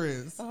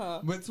difference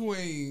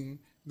between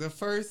the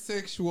first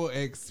sexual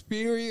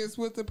experience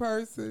with the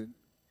person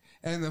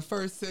and the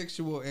first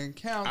sexual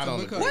encounter.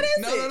 What is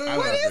it?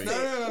 What is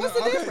it? What's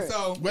the difference?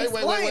 So wait.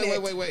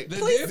 The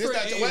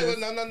difference.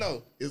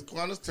 No. It's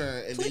Quanta's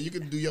turn, and then you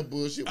can do your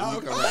bullshit when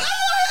you come out.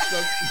 So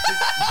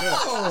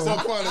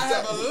Quanta, I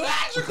have a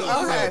logical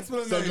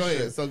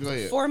explanation. So go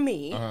ahead. For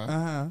me,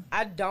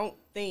 I don't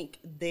think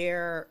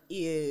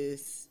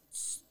there's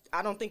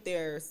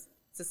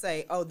to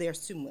say, oh,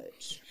 there's too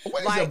much.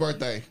 When is your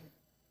birthday?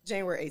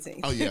 January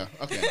 18th. Oh yeah,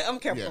 okay. I'm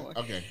Capricorn.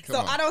 Yeah, okay. So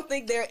I don't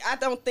think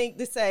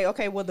to say,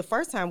 okay, well, the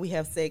first time we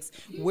have sex,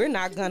 we're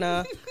not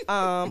gonna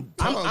I'm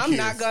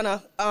not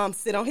gonna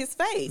sit on his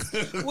face.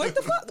 What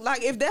the fuck?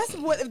 Like if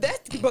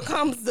that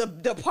becomes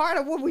the part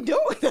of what we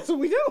doing, that's what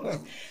we doing.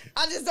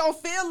 I just don't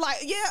feel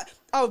like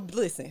oh,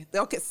 listen,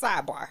 okay,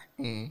 sidebar.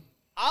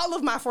 All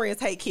of my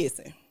friends hate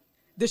kissing.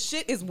 The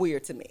shit is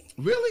weird to me.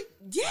 Really?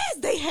 Yes,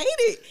 they hate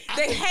it.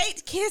 They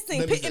hate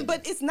kissing.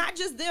 But it's not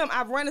just them.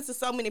 I've run into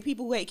so many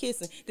people who hate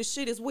kissing. The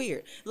shit is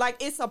weird. Like,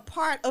 it's a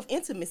part of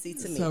intimacy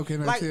to me. So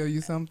can I tell you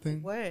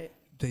something? What?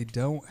 They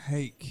don't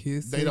hate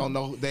kissing. They don't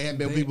know. They haven't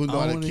been people who know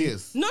how to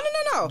kiss. No.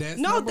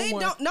 No, they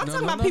don't. No, I'm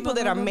talking about people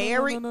that are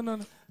married. No.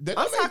 I'm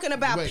talking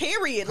about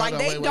period. Like,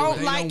 they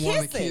don't like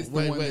kissing.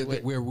 Wait.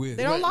 We're with.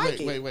 They don't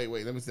like it.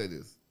 Wait. Let me say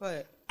this.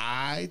 What?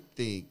 I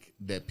think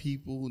that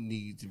people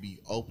need to be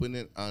open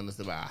and honest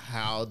about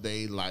how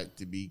they like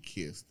to be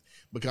kissed,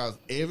 because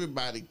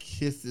everybody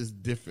kisses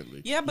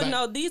differently. Yeah, but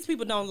no, these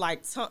people don't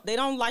like they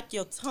don't like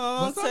your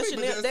tongue touching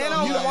it. They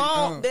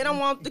don't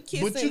want the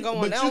kissing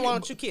going. They don't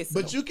want you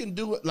kissing. But you can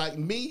do it like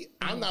me.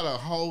 I'm not a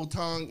whole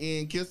tongue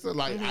in kisser.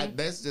 Like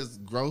that's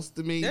just gross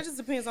to me. That just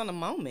depends on the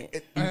moment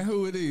and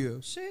who it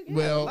is. Shit, yeah,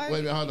 well,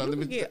 wait, hold on. Let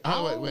me get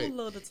wait.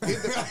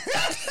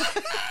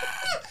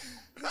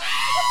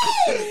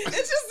 It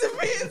just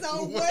depends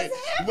on what's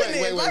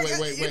happening.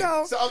 Wait. You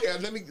know? So okay,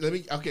 let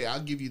me. Okay, I'll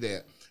give you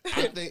that.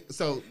 I think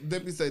so.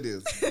 Let me say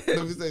this.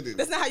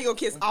 That's not how you gonna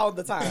kiss all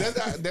the time.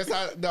 That's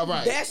how. No,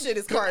 right. That shit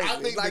is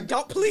crazy. Like,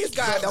 don't please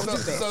God, don't do that.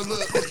 So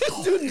look,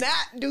 do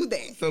not do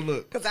that. So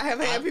look, because I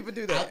have had people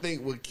do that. I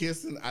think with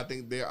kissing, I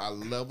think there are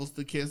levels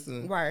to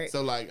kissing. Right.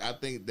 So like, I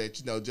think that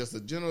just a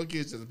general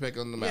kiss, just a peck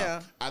on the mouth.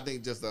 Yeah. I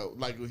think just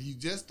like if you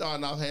just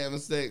starting off having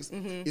sex,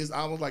 it's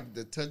almost like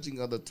the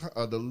touching of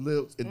the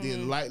lips and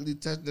then lightly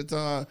touching the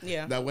tongue.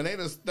 Yeah. Now when they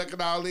done stuck it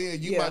all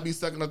in, you might be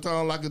sucking the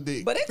tongue like a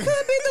dick. But it could be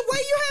the way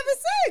you having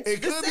sex.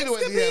 It could be the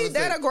way you having sex.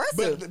 That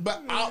aggressive.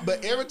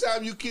 But every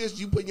time you kiss,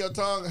 you put your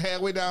tongue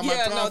halfway down my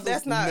tongue. No,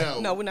 that's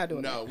not. No, we're not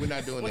doing that. No, we're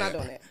not doing that. We're not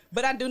doing that.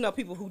 But I do know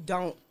people who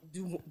don't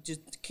do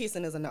just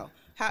kissing is a no.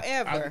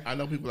 However, I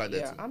know people like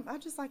that too. I'm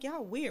just like,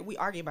 y'all weird. We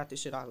argue about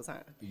this shit all the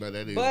time. But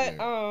that is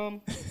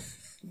weird.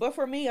 But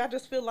for me, I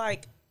just feel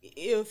like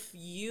if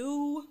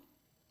you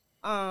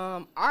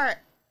are,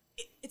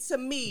 to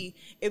me,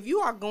 if you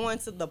are going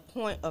to the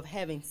point of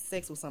having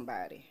sex with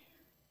somebody,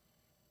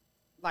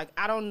 like,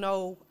 I don't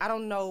know,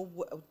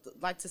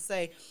 like to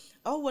say,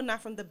 oh, well,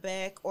 not from the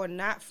back or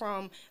not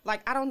from,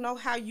 like, I don't know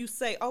how you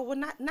say, oh, well,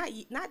 not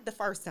the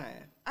first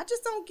time. I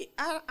just don't get,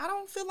 I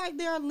don't feel like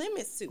there are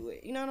limits to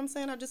it. You know what I'm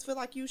saying? I just feel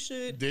like you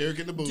should Derek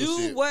in the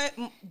bullshit.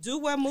 do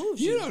what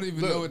moves you. You don't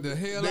even know what the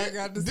hell I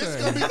got to say. This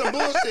is going to be some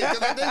bullshit,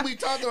 because I think we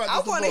talked about this I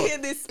want to hear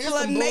this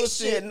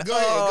explanation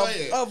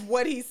of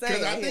what he's saying.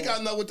 Because I think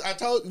I know what I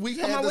told. We've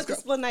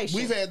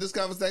had this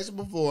conversation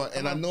before,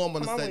 and I know I'm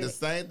going to say the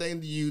same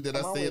thing to you that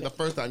I said the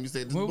first time you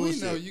said this bullshit.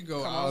 We know you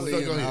go all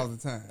in all the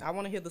time. I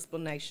want to hear the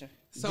explanation.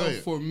 So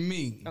for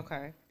me,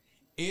 okay,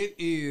 it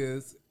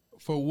is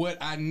for what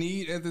I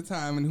need at the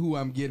time and who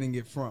I'm getting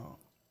it from.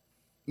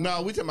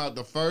 No, we talking about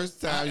the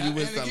first time you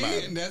with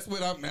somebody. And that's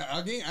what I'm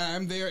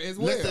there as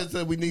well. Let's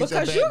say we need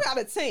because you got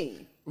a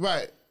team,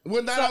 right?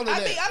 Well, not so only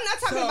that. I'm not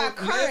talking about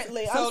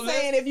currently. I'm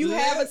saying if you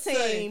have a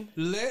team.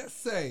 Let's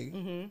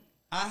say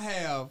I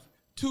have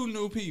 2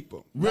 new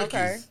people. Rookies.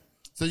 Okay.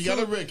 So you got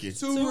a rookie.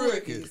 Two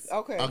rookies.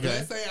 Okay.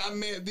 Let's say I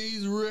met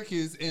these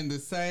rookies in the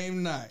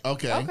same night.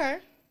 Okay. Okay.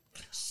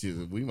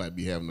 Shit, we might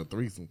be having a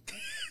threesome.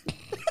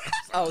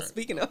 Oh,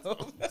 speaking of.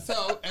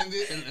 So and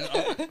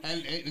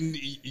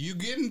you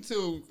get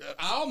into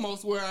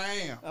almost where I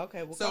am.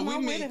 Okay. Well, so we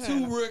meet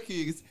 2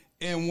 rookies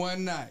in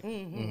one night.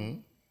 Mm-hmm.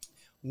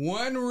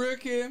 One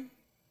rookie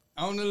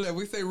on the left.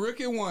 We say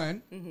rookie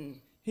 1. Mm-hmm.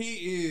 He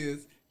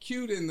is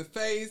cute in the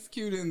face,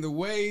 cute in the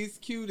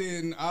waist, cute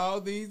in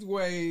all these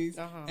ways,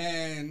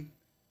 and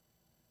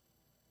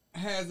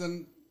has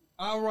an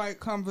all right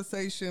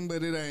conversation,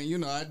 but it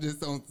ain't. I just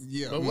don't.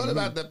 Yeah. But what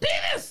about the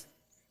penis?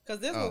 Because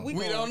this what we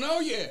don't know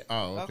yet.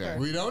 Oh, okay.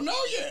 We don't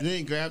know yet. You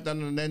ain't grabbed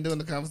under the neck during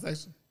the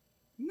conversation?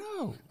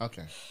 No.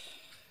 Okay.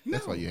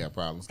 That's why you have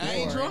problems. I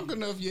ain't drunk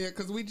enough yet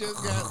because we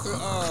just got to.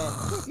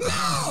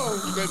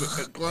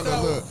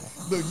 No.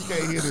 Look, you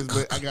can't hear this,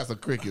 but I got some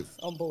crickets.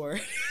 I'm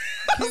bored.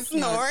 I'm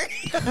snoring.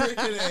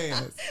 Cricket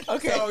ass.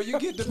 Okay. So you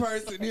get the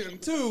person here.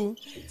 2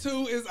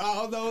 is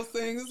all those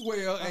things as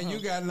well, and you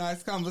got a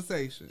nice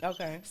conversation.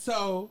 Okay.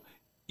 So,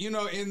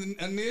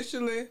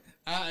 initially,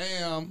 I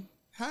am,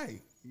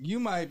 hey,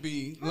 you might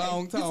be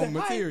long-term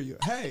material.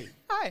 Hey.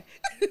 Hi.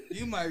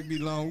 You might be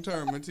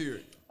long-term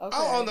material. Okay.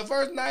 Oh, on the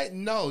first night?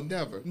 No,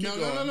 never. No.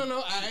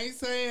 I ain't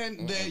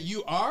saying that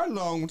you are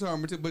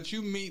long-term material, but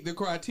you meet the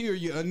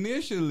criteria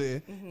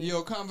initially.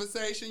 Your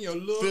conversation, your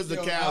looks,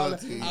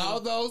 physicality,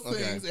 all those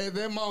things at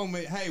that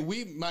moment. Hey,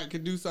 we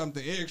could do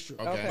something extra.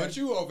 Okay. But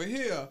you over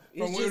here,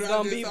 from it's what just I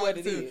gonna just be talked what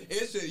it to, is.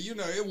 it's just,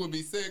 it would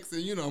be sex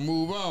and,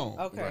 move on.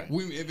 Okay. Right.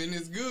 If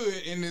it's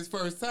good in this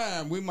first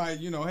time, we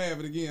might, have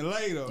it again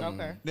later.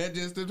 Okay. That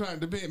just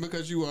depends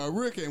because you are a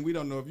rookie and we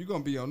don't know if you're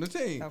going to be on the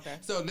team. Okay.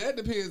 So that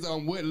depends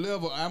on what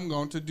level I'm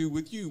going to do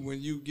with you when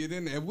you get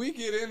in there. If we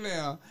get in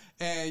there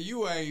and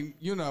you ain't,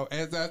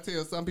 as I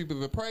tell some people,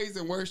 if the praise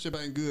and worship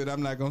ain't good,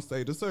 I'm not going to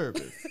stay to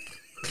service.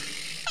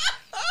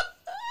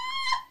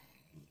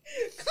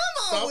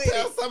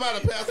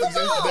 Somebody pass the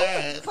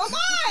just Come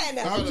on.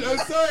 I'm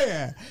just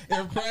saying,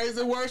 if praise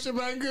and worship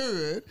ain't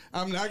good,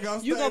 I'm not going to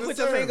stay You gonna to put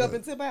service. your finger up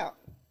and tip out.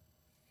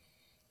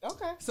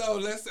 Okay. So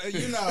let's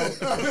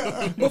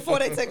before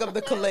they take up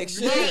the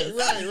collection. Right.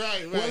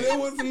 Well, it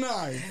was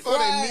nice. Before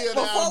they kneel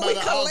down Before by we the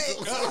collect.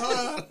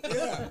 altar.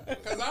 Yeah,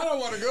 because I don't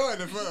want to go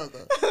any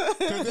further.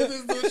 Because this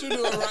is what you're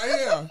doing right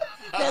here.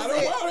 I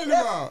don't want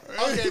anymore.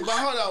 Okay, but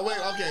hold on, wait.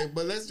 Okay,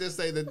 but let's just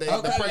say that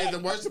the praise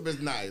and worship is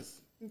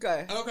nice.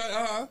 Okay.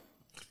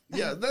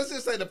 Yeah, let's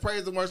just say the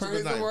praise and worship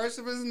is nice. Praise and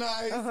worship is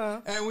nice,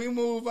 and we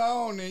move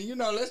on, and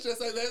let's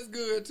just say that's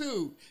good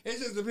too. It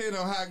just depends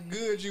on how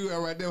good you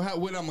are right there,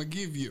 what I'm gonna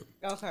give you.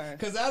 Okay.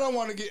 Because I don't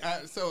want to get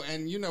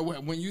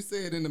when you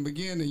said in the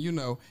beginning,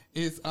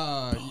 it's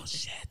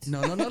bullshit.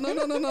 No.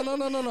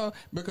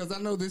 Because I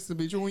know this to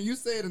be true. When you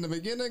said in the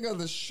beginning of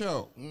the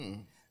show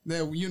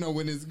that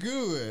when it's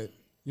good.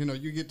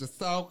 You get the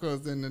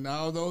stalkers and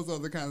all those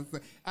other kinds of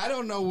things. I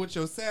don't know what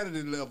your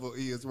sanity level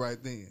is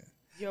right then.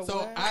 Your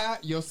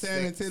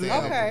sanity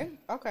level.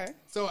 Okay.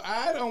 So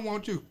I don't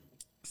want you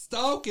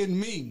stalking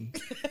me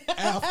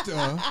after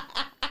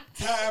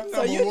time number 1.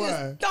 So you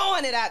just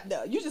throwing it out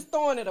there. You just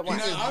throwing it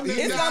around.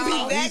 It's gonna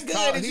be that good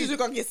that you're just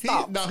gonna get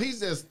stalked. No, he's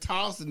just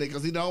tossing it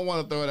because he don't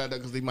want to throw it out there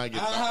because he might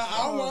get stalked.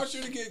 I don't want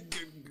you to get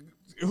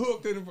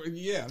hooked in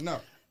the no.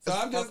 So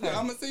I'm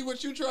gonna see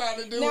what you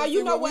trying to do. Now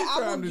you know what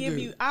I will give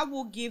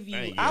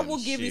you. I will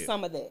give you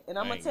some of that, and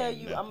I'm gonna tell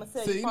you. I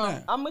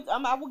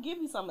will give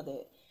you some of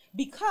that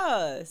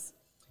because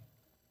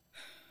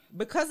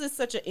it's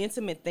such an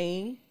intimate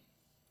thing.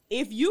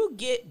 If you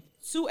get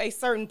to a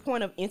certain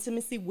point of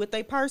intimacy with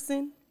a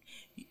person,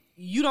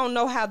 you don't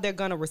know how they're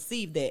gonna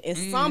receive that, and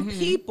some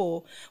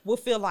people will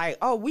feel like,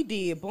 "Oh, we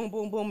did boom,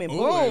 boom, boom, and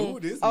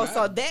boom.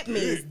 So that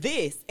means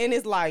this," and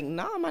it's like,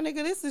 "Nah, my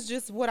nigga, this is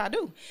just what I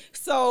do."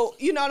 So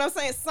you know what I'm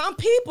saying? Some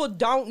people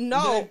don't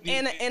know,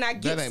 and I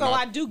get. So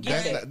I do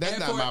get that. That's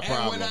not my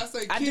problem. And when I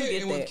say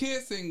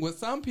kissing, with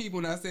some people,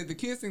 and I said the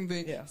kissing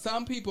thing,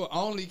 some people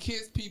only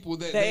kiss people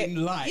that they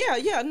like.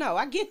 Yeah, no,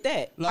 I get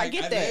that. Like, I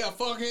get that. They'll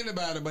fuck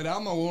anybody, but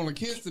I'm gonna want to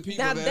kiss the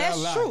people now, that that's I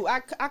like. true.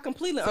 I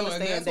completely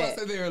understand and that's that. why I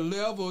say there are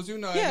levels.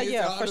 And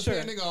it's all for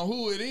depending on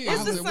who it is.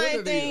 It's the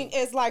same thing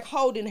as like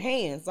holding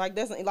hands. Like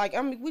that's like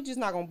we're just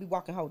not gonna be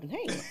walking holding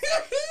hands.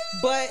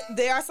 But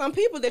there are some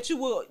people that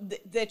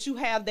you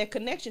have that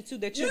connection to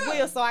that you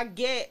will. So I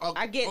get that.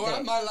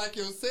 I might like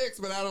your sex,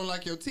 but I don't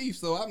like your teeth,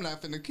 so I'm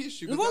not finna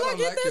kiss you. Well, I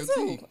get like that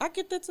too. Teeth. I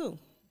get that too.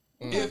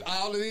 If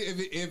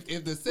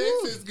if the sex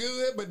is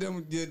good, but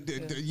then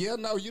you're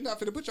not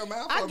finna put your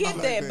mouth. I get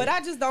that, but I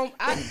just don't.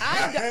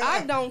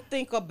 I don't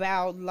think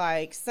about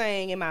like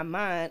saying in my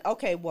mind,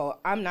 okay, well,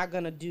 I'm not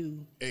gonna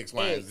do X,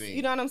 Y, and Z.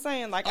 You know what I'm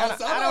saying? Like some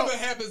of it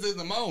happens in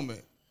the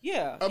moment.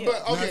 Yeah. But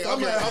okay.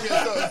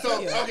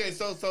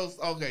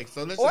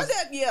 So let's. Or just,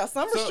 that, yeah,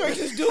 some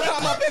restrictions do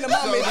come up in the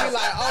moment. You're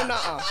like, oh,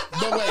 no.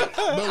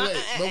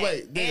 But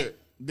wait,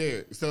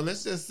 there. So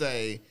let's just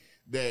say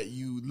that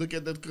you look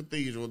at the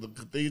cathedral. The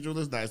cathedral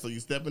is nice, so you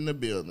step in the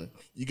building.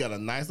 You got a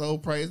nice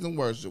old praise and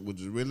worship,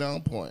 which is really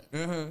on point.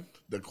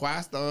 The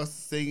choir starts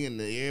singing,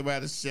 and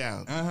everybody's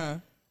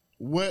shouting.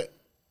 What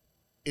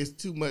is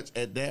too much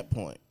at that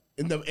point?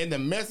 And the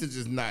message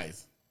is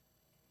nice.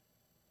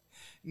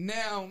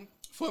 Now,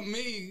 for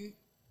me,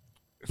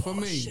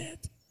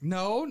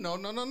 no.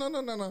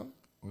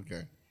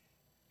 Okay.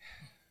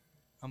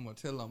 I'm gonna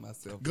tell on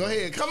myself. Go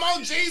ahead. Come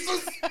on,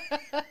 Jesus.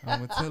 I'm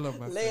gonna tell on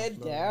myself. Lay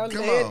it down.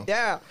 Come lay on. it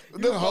down.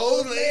 The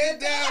whole lay it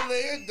down.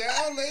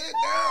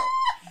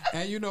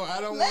 And you know, I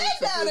don't Lay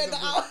want it down at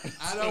the altar.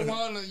 I don't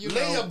want to.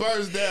 Lay your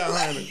birds down,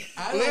 honey.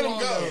 Let them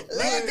go.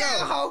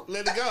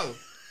 Let it go.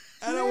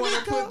 I don't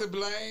want to put the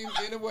blame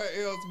anywhere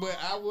else, but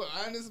I would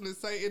honestly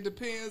say it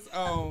depends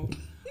on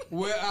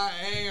where I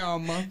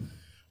am.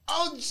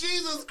 Oh,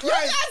 Jesus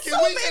Christ. You got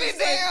so many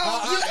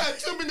damn. You got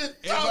too many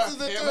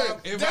thousands of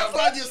things. That's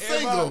why you're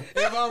single.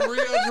 If I'm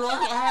real drunk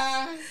or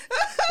high,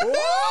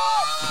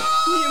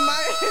 you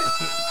might.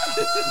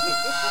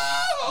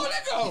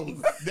 Holy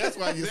Ghost. That's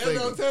why you're There's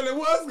single. no telling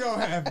what's going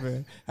to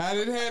happen. I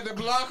done had to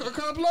block a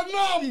couple of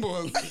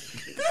numbers.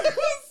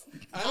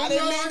 I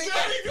didn't mean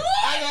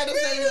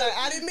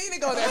to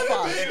go that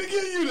far.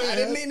 I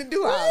didn't mean to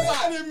do all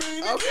that. I didn't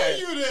mean to give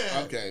you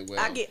that. Okay, well.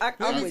 Let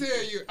me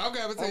tell you. I'm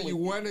gonna tell you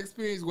one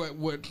experience.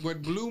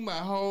 What blew my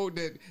whole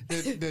that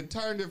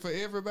turned it for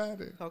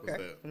everybody.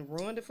 Okay, and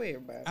ruined it for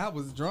everybody. I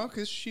was drunk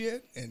as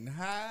shit and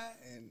high,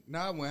 and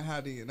now I went high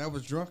then. I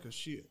was drunk as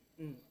shit.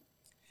 I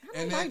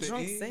don't like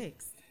drunk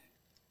sex.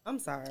 I'm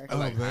sorry. I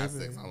like high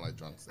sex. I don't like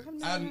drunk sex.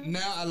 Now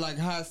I like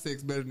high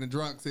sex better than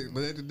drunk sex.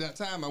 But at that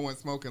time I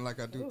wasn't smoking like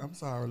I do. I'm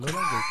sorry, Lord.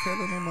 I'm just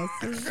telling on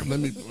myself.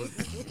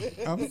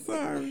 I'm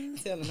sorry.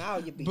 Telling all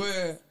your beats.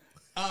 But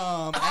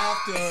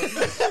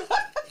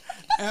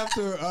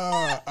after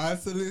I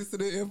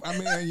solicited,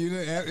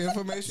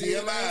 information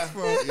you asked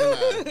for.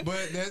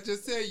 But that's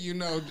just say,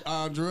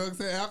 drugs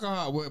and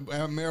alcohol.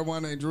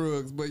 Marijuana ain't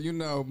drugs, but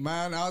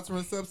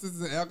mind-altering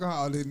substances and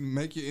alcohol didn't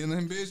make your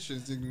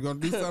inhibitions. You're gonna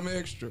do something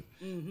extra.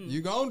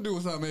 You're gonna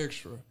do something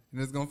extra,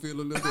 and it's gonna feel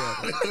a little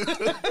better.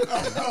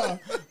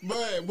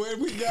 But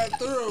when we got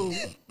through,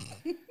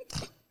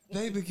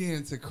 they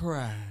began to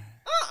cry.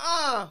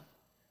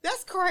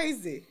 That's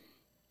crazy.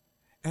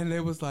 And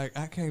they was like,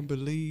 I can't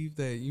believe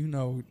that, you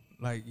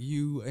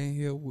in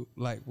here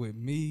with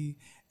me,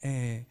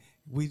 and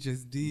we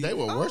just did. They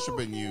were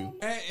worshiping you.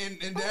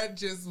 And that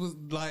just was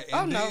like,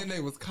 and then they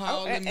was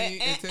calling me.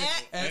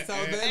 And so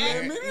that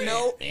let me.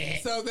 Nope.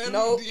 So that,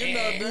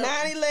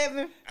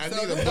 9/11. I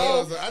need a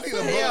buzzer.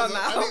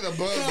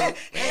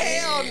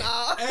 Hell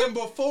no. And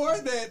before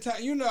that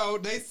time,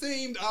 they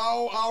seemed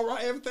all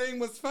right. Everything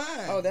was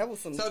fine. Oh, that was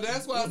some. So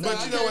that's why I But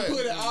said you I know can't what?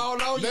 put it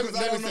all on you because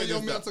I don't know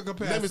your mental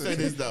capacity. Let me say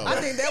this, though.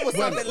 I think that was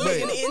something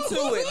leading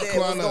into it that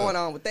was going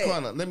on with that.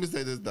 Quana, let me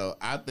say this, though.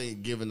 I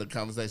think given the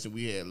conversation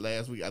we had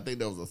last week, I think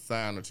there was a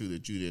sign or two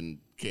that you didn't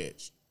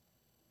catch.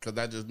 Because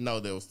I just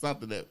know there was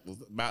something that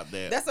was about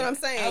that. That's what I'm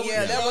saying.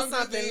 Yeah, that was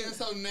something.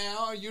 So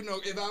now,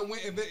 if I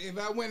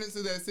went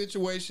into that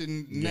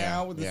situation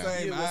now with the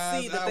same you will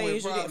eyes, see the I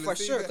things would you did for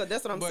see sure. that. Because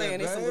that's what I'm saying.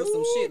 There's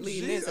some shit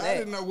leading into I that.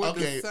 didn't know what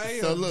to say.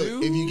 So look,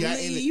 if you got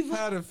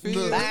how to feel.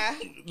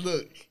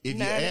 Look, if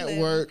you're at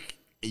work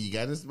and you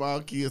got the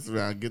small kids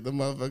around, get the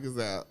motherfuckers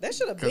out. That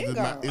should have been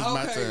gone. It's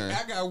my turn.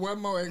 I got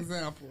one more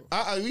example.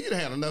 We could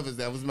have enough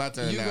examples. It's my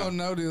turn now. You gonna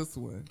know this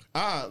one.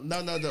 No.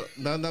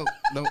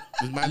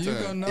 It's my turn. You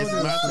gonna know it's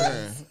this my one.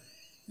 turn.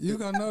 You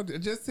gonna know.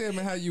 Just tell me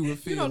how you would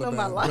feel. You don't know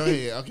my life. Go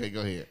ahead. Okay,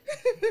 go ahead.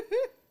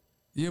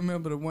 You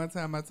remember the one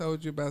time I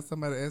told you about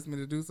somebody asked me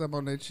to do something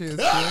on their chest?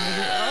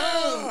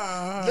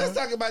 Let's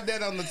talk about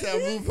that on the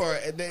taboo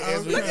part. And then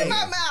Look at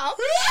my mouth.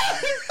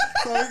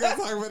 So we gonna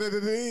talk about it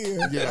at the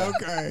end. Yeah.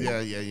 Okay.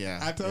 Yeah.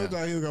 I told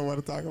y'all he was gonna want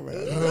to talk about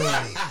it.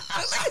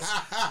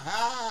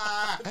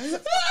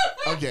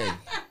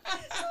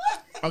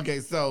 Okay.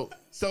 So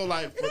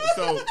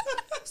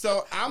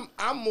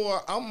I'm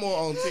more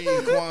on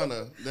Team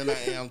Quana than I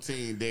am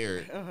Team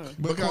Derek.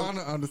 But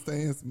Quana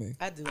understands me.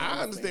 I do.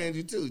 I understand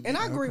you too, and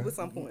I agree with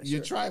some points.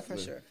 You're trifling,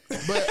 for sure.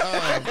 But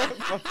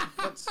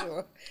For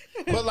sure.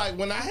 but like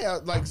when I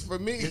have for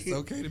me, It's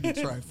okay to be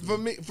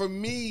trifling. For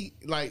me,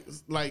 like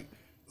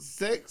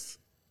sex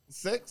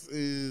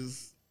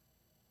is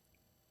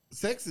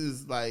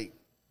like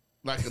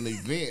an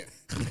event.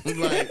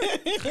 Like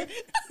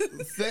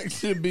sex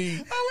should be. I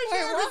wish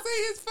y'all could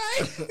see his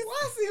face. Why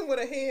I see him with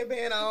a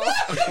headband on,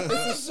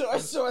 with some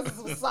short shorts and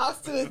some socks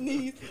to his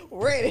knees,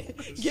 ready,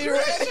 get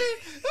ready.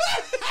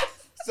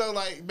 So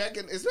like back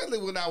in, especially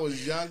when I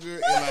was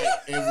younger and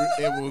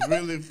it was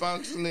really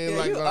functioning. Yeah,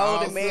 like you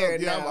old and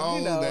married now. now. I'm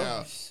old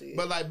now. Shit.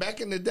 But like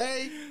back in the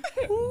day,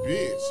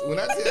 bitch, when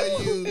I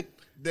tell you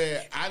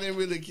that I didn't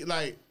really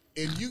like.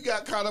 if you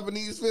got caught up in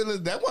these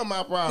feelings, that wasn't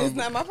my problem. It's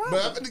not my problem.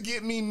 But I'm gonna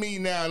get me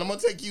now, and I'm gonna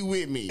take you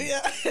with me.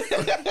 Yeah.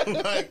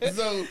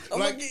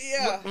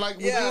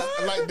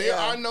 There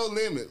are no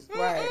limits.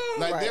 Right.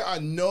 There are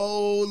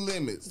no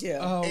limits. Yeah.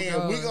 Oh, and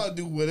God. we're gonna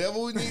do whatever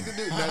we need to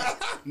do.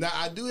 Now,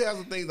 I do have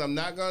some things I'm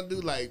not gonna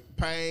do, like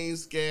pain,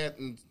 scat,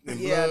 and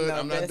blood.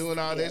 I'm not doing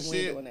all that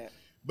shit. Doing that.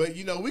 But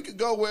we could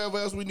go wherever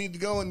else we need to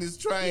go in this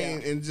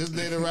train and just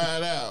let it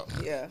ride out.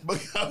 Yeah.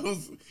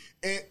 Because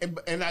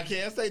and I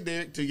can't say,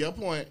 Derek, to your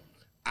point,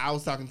 I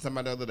was talking to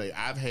somebody the other day.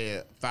 I've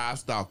had 5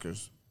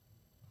 stalkers.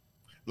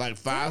 Like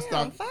 5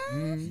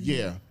 stalkers.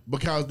 Yeah.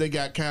 Because they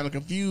got kind of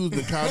confused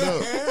and caught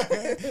up.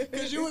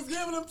 Because you was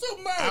giving them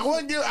too much. I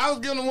was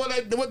giving them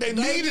what they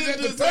needed at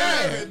the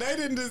time. They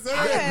didn't deserve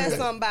I it. had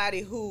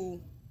somebody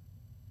who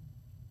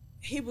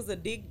he was a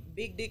big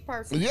dick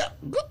person. Yeah.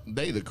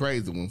 They the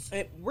crazy ones.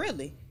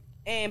 Really.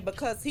 And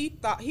because he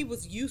thought he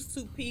was used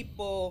to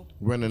people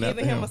Running giving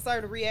after him him. a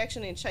certain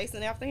reaction and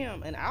chasing after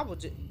him, and I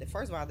was just,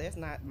 first of all, that's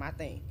not my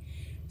thing.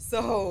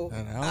 So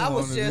I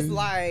was just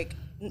like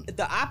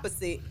the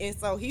opposite, and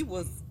so he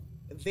was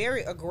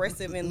very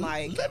aggressive and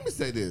like. Let me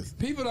say this.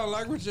 People don't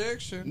like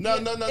rejection. No.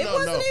 It wasn't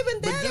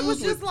even that. It was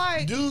just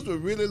like dudes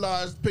with really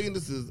large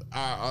penises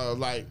are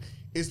like,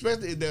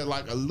 especially if they're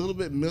like a little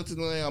bit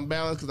mentally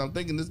unbalanced. Because I'm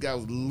thinking this guy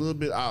was a little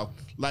bit off.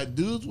 Like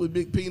dudes with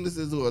big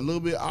penises who are a little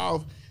bit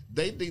off,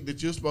 they think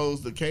that you're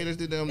supposed to cater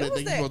to them. it was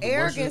you're that supposed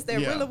arrogance to that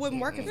really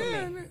wasn't working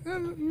for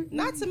me.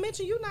 Not to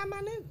mention, you not my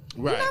nigga.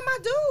 Right. You not my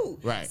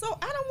dude. Right. So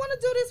I don't want to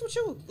do this with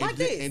you like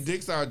this. And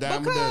dicks are a dime a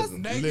Because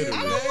dozen. Naked, Literally.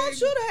 I don't want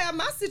you to have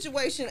my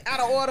situation out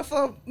of order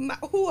for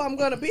who I'm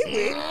gonna be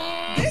with.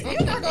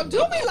 You're not gonna do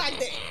me like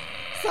that.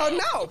 So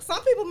no,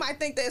 some people might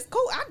think that's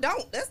cool. I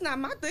don't. That's not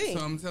my thing.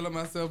 So I'm telling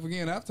myself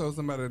again, I've told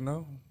somebody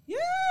no.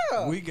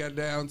 Yeah. We got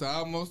down to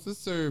almost a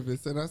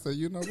service, and I said,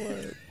 you know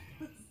what?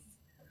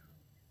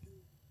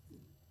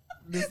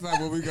 This is not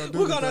what we're gonna do.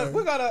 We're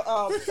gonna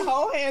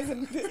hold hands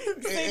and sing the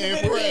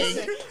And pray.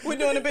 benediction. We're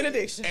doing the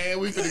benediction.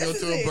 And we finna go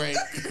to a break.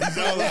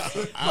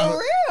 For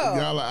real.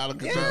 Y'all are out of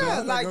control.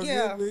 Yeah, like Gonna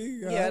yeah, get me.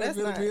 yeah. That's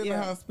gonna not. be in the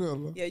Yeah.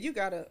 hospital. Yeah, you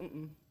gotta.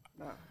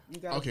 Nah, you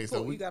gotta. Okay,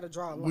 so you gotta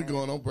draw a line. We're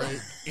going on break.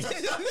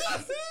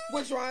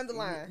 We're drawing the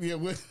line. Yeah,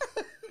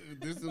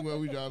 this is where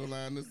we draw the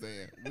line in the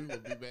sand. We will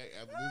be back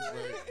after this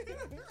break.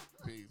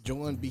 Peace.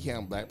 Join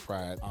BHAM Black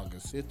Pride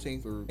August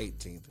 15th through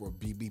 18th for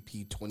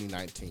BBP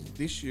 2019.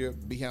 This year,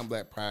 BHAM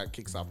Black Pride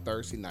kicks off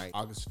Thursday night,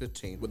 August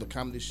 15th, with a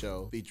comedy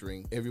show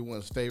featuring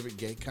everyone's favorite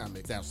gay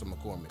comic, Samson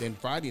McCormick. Then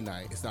Friday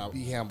night, it's our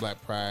BHAM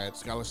Black Pride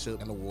Scholarship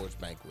and Awards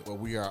Banquet, where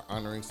we are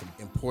honoring some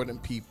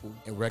important people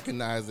and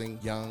recognizing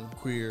young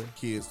queer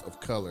kids of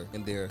color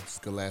in their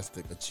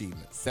scholastic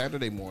achievements.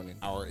 Saturday morning,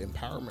 our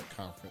Empowerment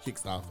Conference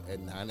kicks off at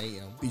 9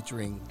 a.m.,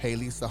 featuring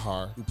Haley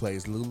Sahar, who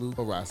plays Lulu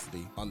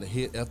Ferocity on the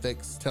hit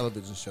FX television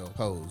show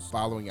Pose.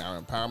 Following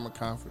our Empowerment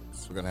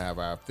Conference, we're going to have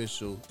our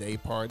official day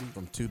party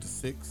from 2 to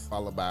 6,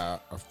 followed by our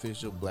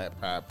official Black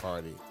Pride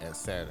party at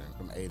Saturn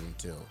from 8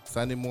 until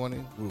Sunday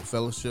morning. We will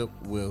fellowship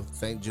with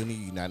St. Junior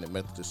United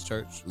Methodist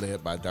Church,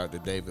 led by Dr.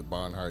 David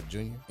Barnhart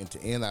Jr., and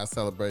to end our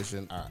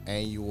celebration, our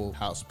annual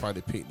house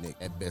party picnic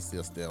at Bessie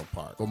Estelle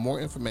Park. For more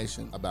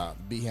information about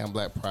BHAM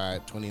Black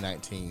Pride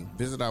 2019,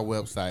 visit our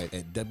website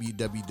at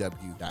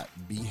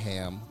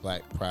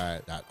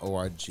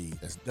www.bhamblackpride.org.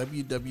 That's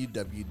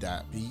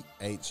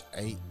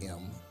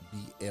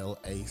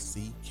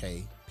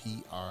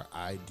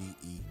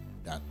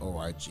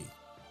www.bhamblackpride.org.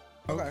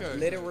 Okay.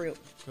 Let it rip.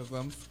 Because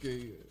I'm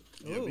scared.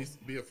 Yeah,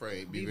 be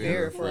afraid. Be very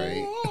very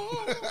afraid.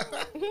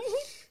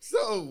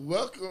 So,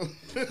 welcome.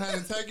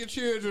 Honey, take your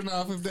children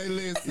off if they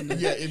listen.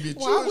 Yeah, if your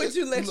Why children, would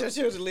you let your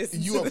children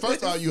listen? you are,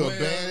 first of all, you're a Well,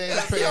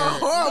 badass You're a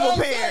parent.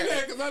 horrible parent.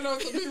 Because I know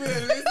some people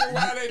that listen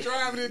while they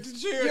driving into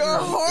children. You're a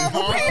horrible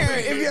Horrible parent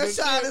if parent. your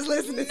child is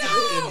listening to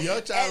this. If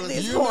your child At is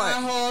this You're point.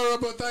 not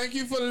horrible. Thank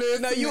you for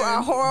listening. No, you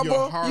are horrible.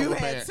 You're a horrible You had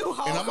parent. 2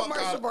 whole And I'm gonna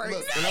commercial call, breaks.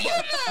 look,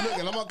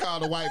 and I'm gonna call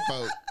the white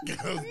folk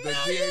because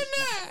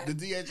the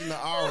DH and the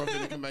R are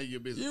gonna come out of your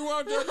business. You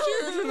want your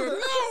children to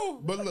know.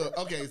 But look,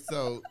 okay,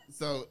 so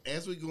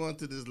as we go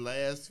into this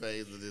last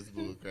phase of this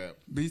bullcrap,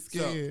 Be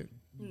scared.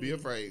 be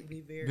afraid.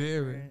 Be very.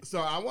 Very. So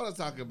I want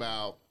to talk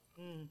about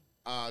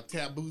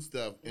taboo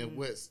stuff and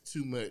what's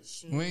too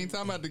much. We ain't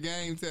talking about the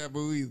game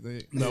taboo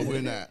either. No,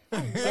 we're not.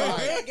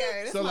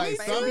 So like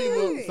some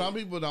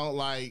people don't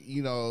like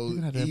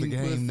gonna have to have a eating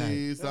game pussy.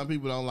 night. Some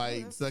people don't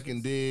like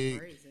sucking dick.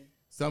 Crazy.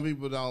 Some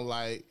people don't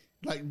like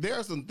there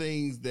are some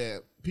things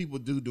that people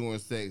do during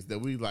sex that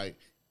we like.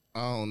 I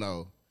don't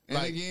know. And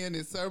Like, again,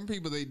 it's certain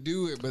people they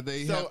do it, but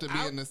they So have to be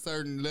I- in a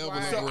certain level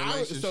Right. of So I-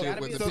 relationship so- with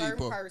Gotta the be a certain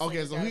people. person.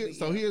 okay, so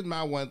Gotta be, here's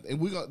my one, and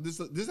we're gonna this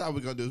is how we're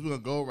gonna do this. We're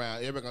gonna go around.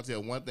 Everybody gonna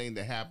tell one thing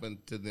that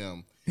happened to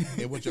them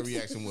and what your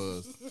reaction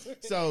was.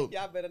 So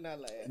Y'all better not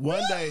laugh.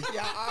 one day, Y'all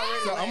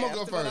already so I'm gonna go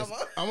laughed, but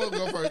first. I'm gonna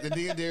go first, and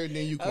then there, and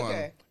then you come,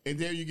 Okay. and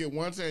there you get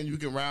one turn. You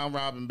can round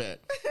robin back.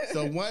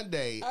 So one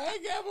day, I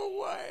ain't got but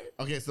one.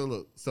 okay, so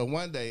look, so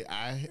one day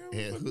I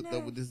had hooked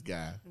up with this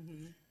guy,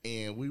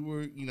 and we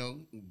were,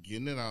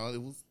 getting it on.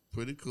 It was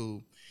pretty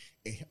cool.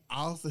 And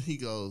also he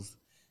goes,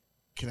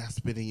 "Can I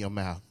spit in your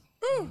mouth?"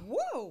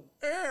 Whoa.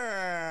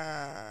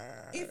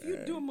 If you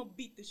do, I'm gonna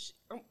beat the shit.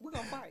 We're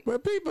gonna fight.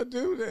 But people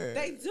do that.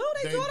 They do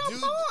it on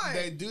porn.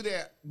 They do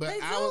that, but They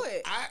I do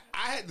it.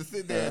 had to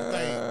sit there and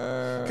think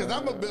because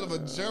I'm a bit of a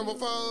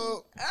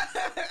germaphobe,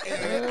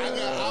 and I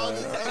got all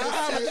this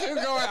other shit.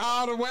 You're going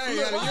all the way.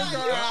 You're going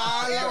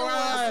all the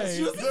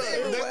way.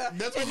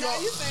 That's what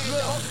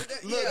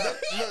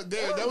look,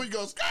 there we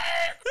go.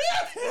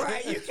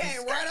 Right, you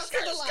can't run up to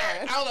the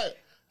line. I was like,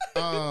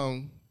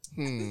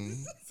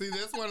 See,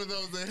 that's one of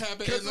those that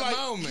happen in the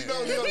moment.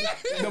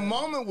 The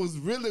moment was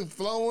really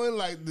flowing,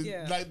 like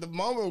the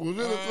moment was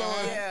really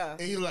flowing. Yeah.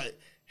 And he was like,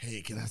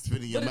 "Hey, can I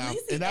spit in your mouth?"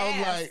 And I was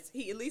like,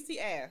 at least he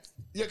asked.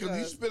 "Yeah, because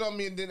you spit on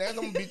me and then I'm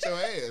gonna beat your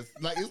ass.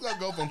 Like it's gonna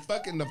go from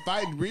fucking to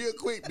fighting real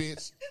quick,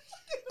 bitch."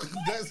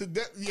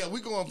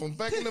 We going from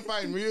fucking to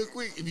fighting real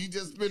quick if you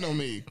just spit on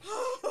me.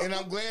 And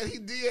I'm glad he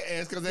did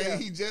ask because had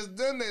he just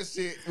done that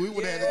shit, we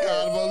would have had to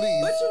call the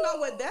police. But you know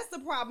what? That's the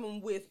problem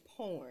with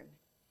porn.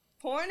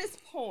 Porn is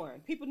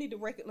porn. People need to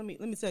let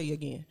me tell you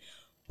again.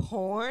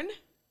 Porn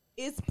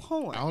is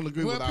porn. I don't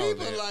agree with all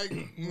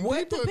that.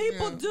 What do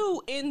people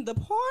do in the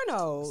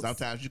pornos?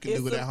 Sometimes you can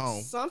do it at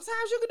home. Sometimes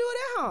you can do it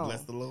at home.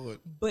 Bless the Lord.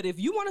 But if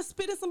you want to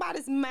spit in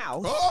somebody's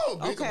mouth,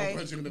 okay,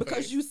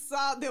 because you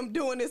saw them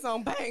doing this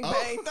on Bang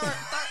Bang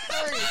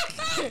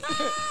 3,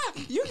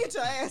 you get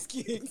your ass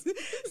kicked.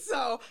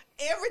 So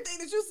everything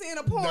that you see in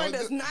a porn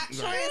does not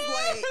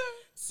translate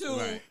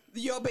to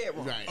your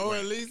bedroom. Right, or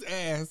at least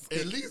ask.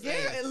 At least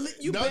ask.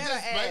 You don't better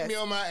just spank ask me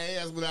on my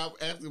ass without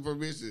asking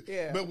permission.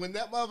 Yeah. But when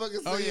that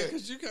motherfucker said, Oh yeah,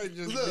 because you can't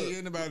just be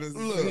anybody to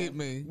hit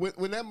me.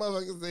 When that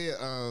motherfucker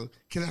said,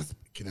 can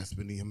I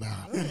spit in your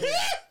mouth?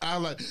 I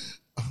was like,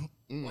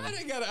 why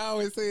they gotta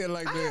always say it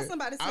like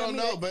that? I don't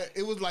know, but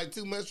it was like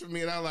too much for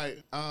me, and I'm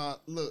like,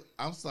 look,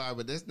 I'm sorry,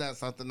 but that's not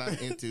something I'm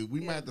into. We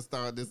might have to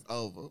start this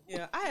over.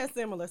 Yeah, I had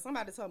similar.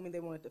 Somebody told me they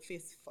wanted to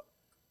fist fuck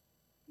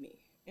me,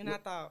 and I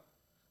thought,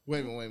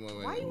 wait a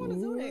minute. Why you want to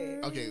do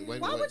that? Okay, wait.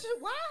 Why would you?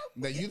 Why?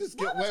 Now you just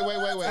skip.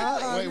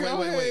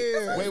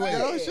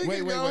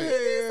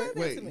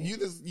 Wait. You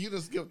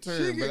just skipped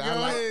turn, but I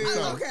like.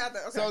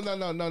 So no.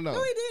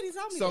 No, he did. He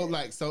told me. So that.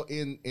 like, so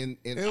in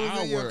it was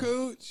our in your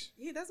cooch.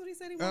 Yeah, that's what he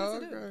said he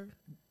wanted to do.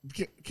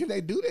 Can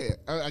they do that?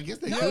 I guess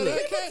they could.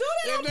 They can.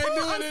 If they do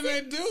it and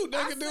they do, they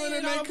can do it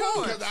in their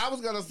coach. Because I was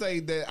gonna say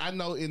that I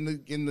know in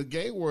the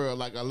gay world,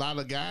 like a lot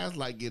of guys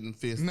like getting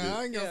fisted. No,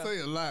 I ain't gonna say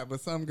a lot,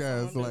 but some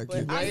guys like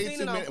it. Way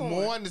too many.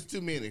 One is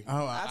too many.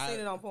 Oh, I've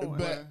seen it on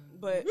porn.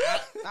 But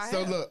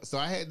so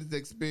I had this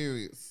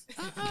experience.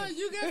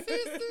 You got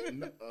fisted?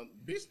 No,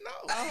 bitch, no.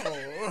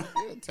 Oh,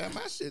 you tear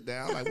my shit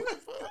down. Like what the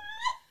fuck?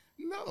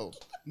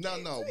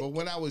 No. But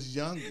when I was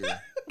younger.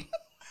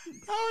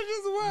 I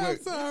was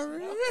just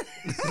sorry.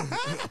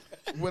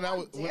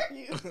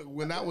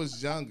 When I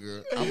was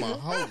younger, I'm a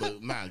holder.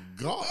 My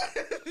God,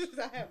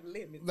 I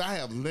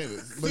have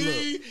limits. But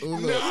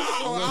look.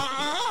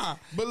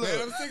 But look, let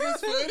him stick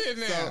his foot in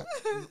there.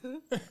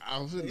 I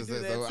was gonna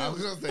say so. I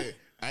was gonna say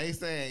I ain't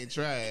saying I ain't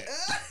tried.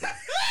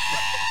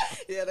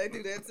 Yeah, they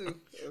do that too.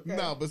 Okay.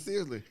 No, but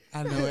seriously,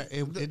 I know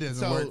it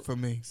doesn't work for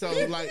me. So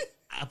like,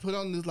 I put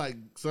on this like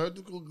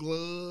surgical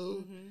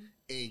glove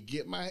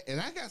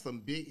and I got some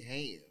big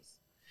hands.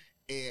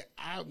 And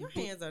your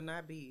hands are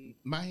not big.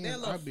 My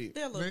hands are big.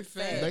 They're a little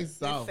fat. They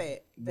soft. They're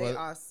fat. They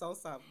are so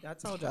soft. I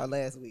told y'all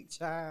last week,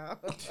 child.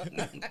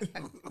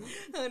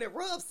 Honey,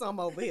 rub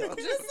some over here.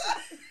 Just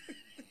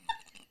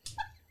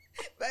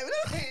baby,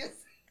 those hands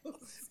so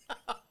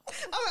soft.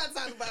 I'm not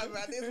talking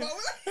about this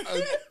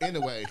moment.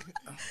 Anyway.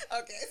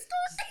 Okay.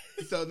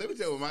 So let me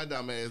tell you what my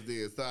dumb ass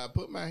did. So I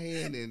put my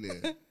hand in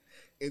there.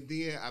 And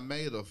then I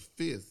made a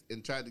fist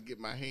and tried to get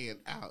my hand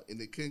out, and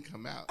it couldn't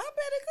come out. I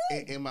bet it could.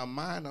 And in my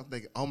mind, I'm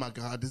thinking, "Oh my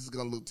God, this is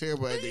gonna look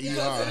terrible at the ER."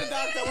 Go to the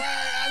doctor.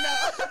 I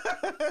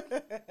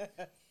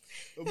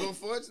know. But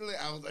fortunately,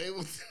 I was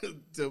able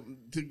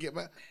to get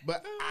my.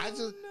 But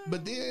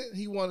But then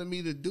he wanted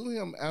me to do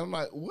him, and I'm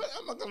like, "What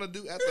am I gonna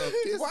do after a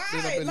fist?"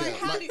 Right? Like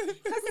how?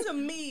 Because to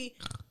me.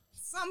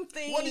 Some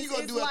things, what are you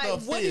gonna do after a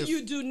fist? What do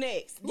you do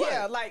next? Right.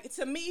 Yeah, like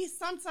to me,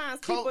 sometimes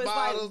people is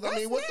bottles.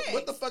 Like,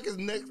 what the fuck is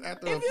next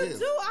after a fist? fist? If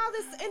you do all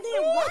this, and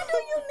then why do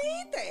you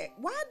need that?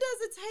 Why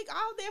does it take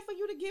all that for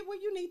you to get where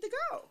you need to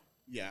go?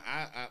 Yeah,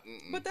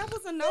 But that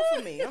was a no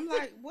for me. I'm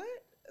like, what?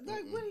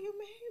 Like, what do you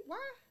mean? Why?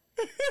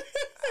 I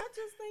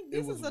just think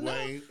this is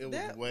enough. It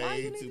was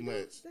way too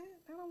much.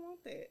 I don't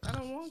want that. I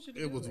don't want you to.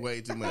 It was that.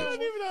 way too much.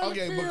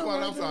 Okay, but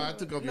Quan, I'm sorry, I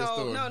took up your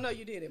story. No,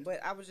 you didn't.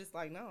 But I was just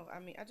like, no. I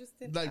mean, I just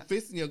didn't. Like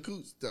fisting your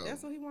cooch though.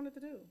 That's what he wanted to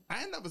do.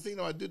 I ain't never seen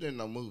nobody do that in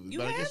no movies. You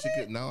but I guess you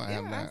could. No, I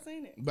have not. I've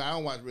seen it. But I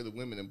don't watch really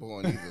women in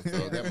porn either,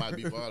 so that might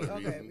be part of the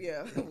reason. Okay,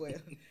 yeah. Well,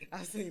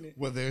 I've seen it.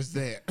 Well, there's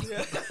that.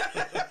 Yeah.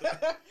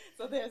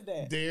 So there's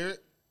that. Derek.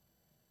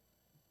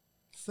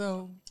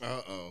 So.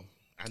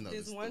 I know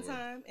this one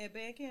time at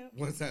band camp.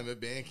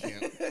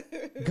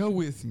 Go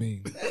with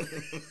me.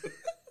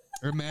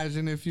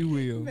 Imagine if you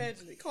will.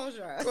 Imagine it. Close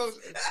your eyes.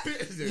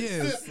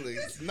 Yes.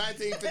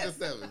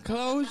 1957.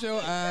 Close your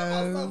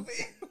eyes.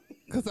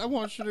 Because I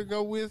want you to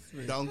go with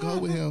me. Don't go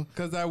with him.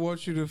 Because I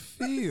want you to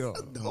feel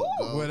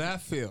what I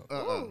feel.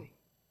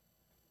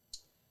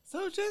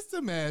 So just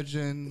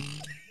imagine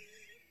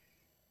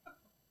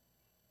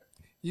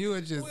you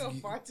are just... We're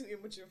far too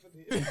immature for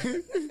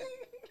this.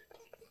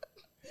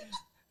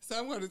 So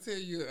I'm going to tell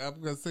you,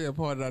 I'm going to say a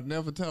part that I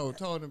never told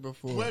Tony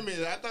before. Wait a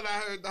minute, I thought I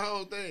heard the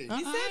whole thing.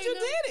 You said you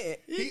did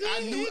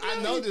it.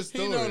 I know this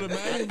story. He know the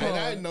main part. And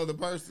I didn't know the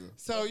person.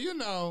 So, you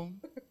know...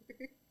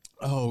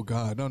 Oh,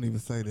 God, don't even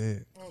say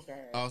that.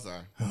 Okay. Oh,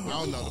 sorry. I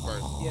don't know the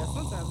person. Yeah,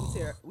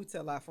 sometimes we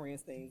tell our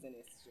friends things and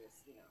it's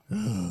just, you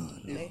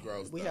know. It's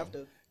gross. We have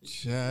to.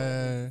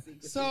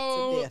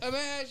 So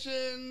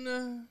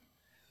imagine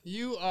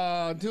you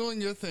are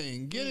doing your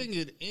thing, getting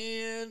it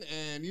in,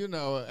 and you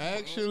know,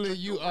 actually,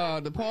 you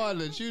are the part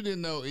that you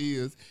didn't know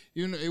is,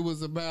 you know, it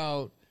was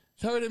about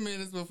 30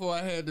 minutes before I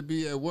had to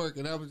be at work,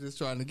 and I was just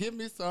trying to get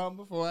me some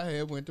before I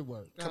had went to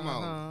work. Come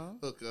on,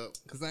 hook up.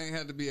 Because I ain't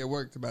had to be at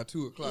work till about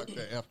 2 o'clock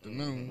that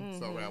afternoon.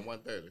 So around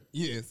 1:30.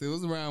 Yes, it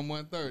was around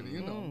 1:30.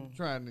 You know,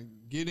 trying to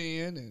get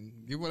in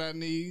and get what I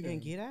need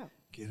And get out.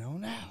 Get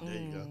on out. There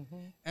you go.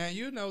 And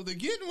you know, the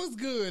getting was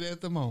good at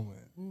the moment.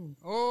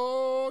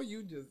 Oh,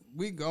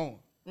 we going.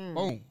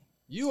 Boom.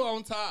 You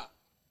on top.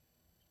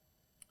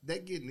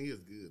 That getting is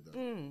good though.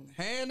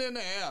 Hand in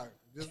the air.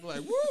 Just like,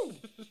 woo.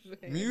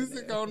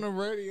 Music on the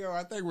radio.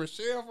 I think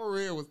Rochelle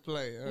Ferrer was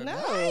playing. No.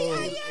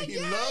 He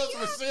loves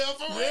Rochelle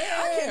for real.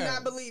 I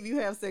cannot believe you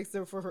have sex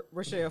with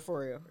Rochelle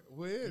for real.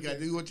 You gotta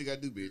do what you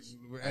gotta do, bitch.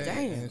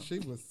 And she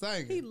was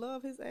singing. He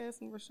loved his ass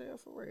and Rochelle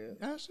for real.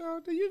 I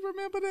sure do. You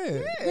remember that?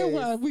 Yes. That's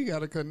why we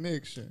got a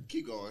connection.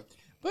 Keep going.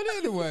 But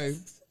anyway,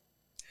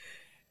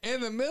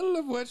 in the middle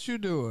of what you're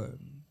doing,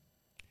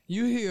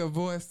 you hear a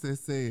voice that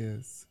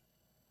says,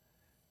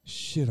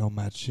 shit on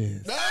my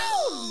chest.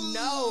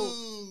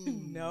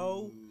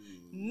 No.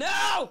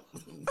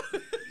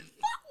 Fuck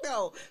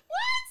no.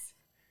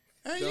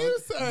 What? And you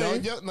say,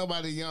 don't yuck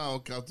nobody young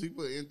because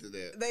people into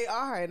that. They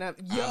are. And I'm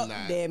yuck.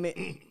 not. Damn it.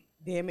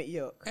 Damn it,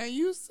 yuck. and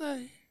you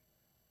say,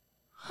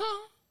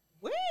 huh?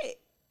 Wait.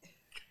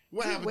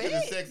 What happened to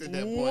the sex at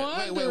that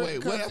point?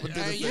 Wait. What happened to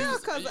the sex? Yeah,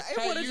 because it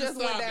would have just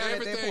went down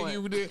at that point.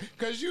 You did,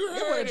 because you It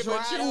heard would've it,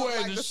 but dried you up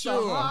wasn't like the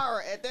sure.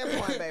 Sahara at that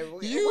point,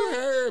 baby. You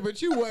heard,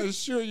 but you wasn't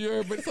sure you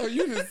heard, but so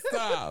you just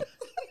stopped.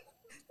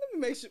 Let me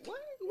make sure.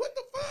 What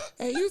the fuck?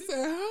 And you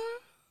said, huh?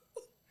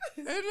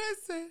 And they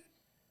said,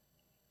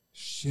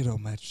 shit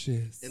on my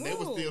chest. And they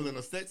were still in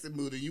a sexy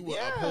mood, and you were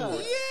Yeah.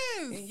 abhorred.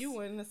 Yes. And you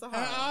were in the And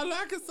Sahara. all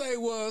I could say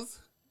was,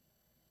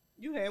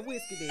 You had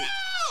whiskey dick.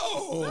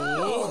 oh. What am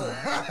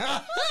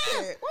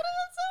I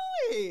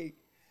doing?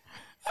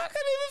 I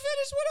couldn't even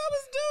finish what I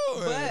was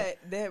doing.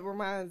 But that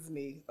reminds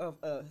me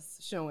of us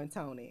showing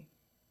Tony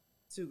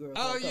Two Girls.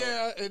 Oh, One Cup.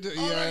 yeah. Oh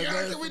my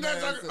God, can we not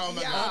talk? Oh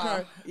my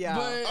God. Yeah,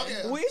 Okay. yeah. But-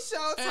 Okay. We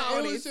showed And it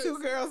Tony was just- Two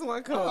Girls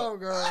One Cup. Oh,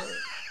 girl.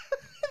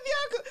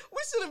 We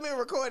should have been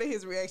recording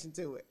his reaction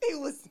to it. It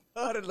was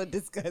utterly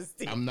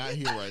disgusting. I'm not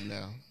here right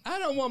now. I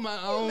don't want my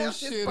own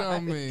left his shit body.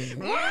 on me.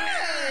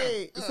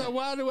 Right. So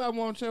why do I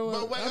want your?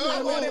 But wait,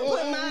 I want to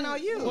put mine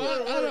on you.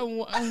 Why I don't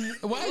want?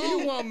 Why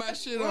you want my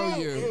shit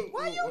on you?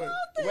 Why you want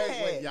that?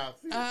 Wait, y'all.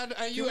 And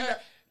you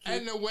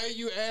and the way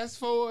you asked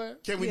for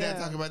it, Can we Yeah.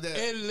 not talk about that?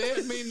 it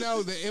let me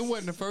know that it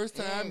wasn't the first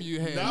time you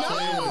had. No. it. No, It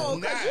was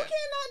because not. you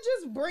cannot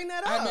just bring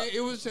that up. I mean,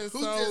 it was just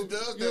Who so. just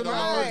does you that know,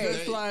 on it was Thursday?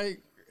 just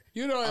like.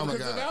 You know, Oh my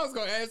because God. I was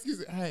gonna ask you,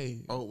 hey,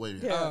 Oh wait.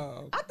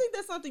 Yeah. I think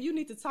that's something you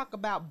need to talk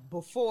about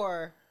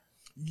before.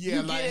 Yeah,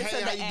 You like, get hey,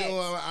 into how the you act.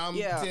 doing? I'm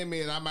Yeah. 10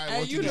 minutes. I might and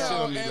want you you to shit know,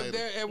 on me and later.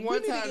 there, at We one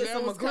need to time get that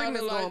some was kind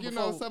of agreements like, going you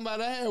know, before-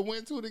 somebody I had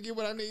went to get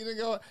what I needed and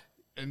go,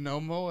 and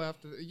no more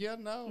after. Yeah,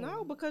 no,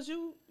 No, because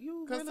you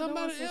because really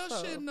somebody doing some else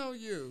stuff. shouldn't know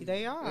you.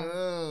 They are.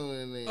 Oh,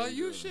 and then- Are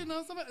you shitting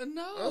on somebody?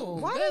 No.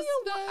 Why do that's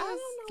you? nasty. I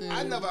don't know.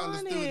 I never why you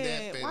understood want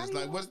that it. fetish. Why do you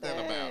Like, what's want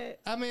that about?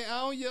 I mean, I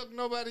don't yuck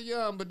nobody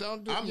young, but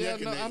don't do. I'm Yeah,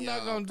 yucking no, that I'm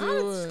not young. gonna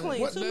do I it.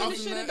 clean What- too many I'm shit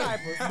in saying-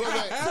 diapers. But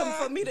wait.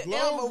 For me to Glow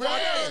ever want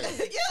red.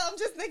 it. Yeah, I'm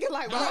just thinking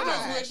like, I just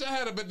why? wish I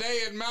had a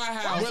bidet in my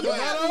house. But You wait.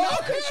 have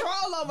no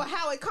control over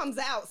how it comes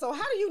out. So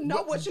how do you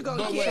know what you're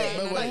gonna but get?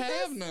 wait, but I wait.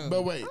 have none.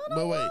 But wait.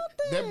 want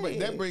that.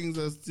 That brings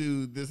us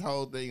to this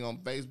whole thing on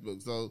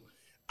Facebook. So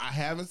I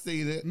haven't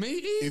seen it. Me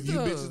either. If you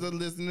bitches are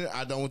listening,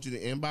 I don't want you to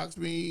inbox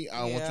me.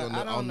 I don't want you on the.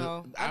 I don't on the-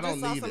 know. I I don't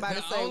just saw need somebody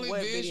it. The say only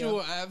what visual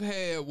video. I've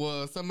had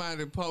was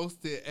somebody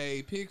posted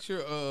a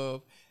picture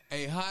of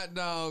a hot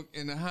dog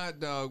in a hot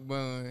dog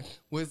bun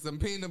with some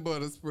peanut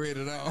butter spread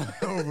all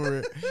over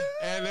it.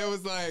 And it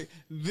was like,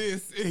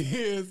 this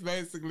is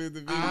basically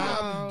the video.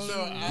 I'm so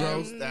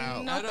grossed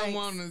out. No, I don't thanks.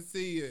 want to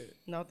see it.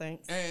 No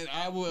thanks. And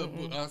I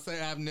would say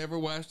I've never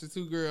watched the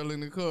two girl in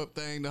the cup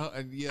thing.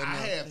 Yeah, I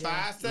had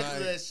 5 seconds of Like-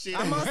 that shit.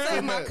 I'm gonna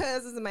say my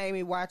cousins made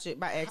me watch it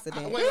by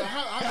accident. Wait,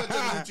 how much of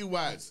it did you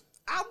watch?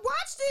 I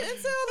watched it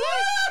until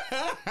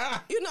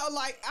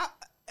like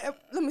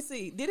let me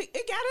see. Did it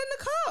got in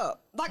the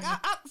cup? Like I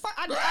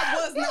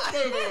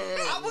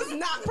was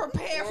not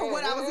prepared for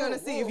what I was gonna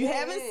see. If you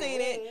haven't seen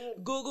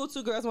it, Google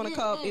Two Girls One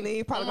Cup, and then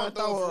you're probably I'm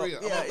gonna throw up.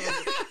 gonna throw it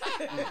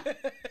for real.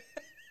 Yeah.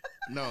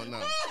 No.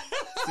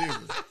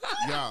 Seriously.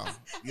 Y'all.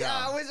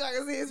 I wish I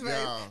could see his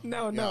face.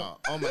 No.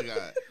 Oh my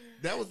God.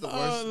 That was the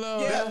worst.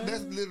 Lord.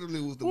 That's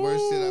literally was the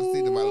worst shit I've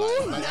seen in my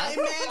life. Like, Now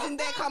imagine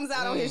that comes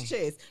out on his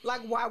chest.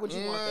 Like, why would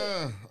you want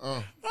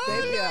that?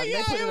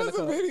 They put it in the was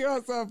a video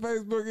I saw on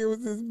Facebook. It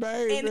was his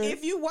baby. And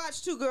if you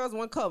watch Two Girls,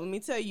 One Cup, let me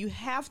tell you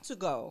have to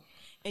go.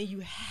 And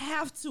you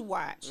have to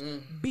watch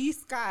B.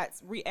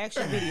 Scott's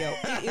reaction video.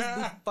 It is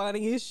the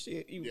funniest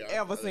shit you've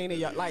ever seen in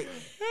your like.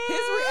 His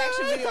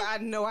reaction video, I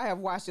know I have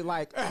watched it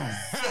like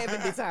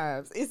 70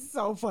 times. It's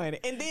so funny.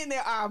 And then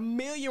there are a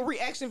million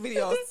reaction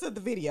videos to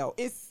the video.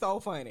 It's so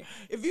funny.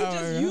 If you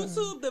just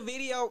YouTube the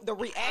video, the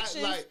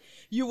reactions,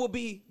 you will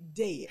be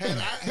dead.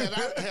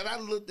 Had I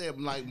looked at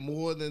like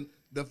more than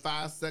the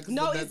 5 seconds?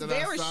 No, it's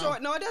very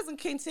short. No, it doesn't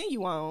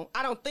continue on.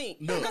 I don't think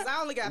because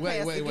I only got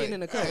past the beginning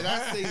of the cut. Had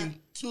I seen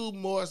 2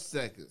 more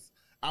seconds,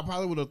 I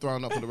probably would have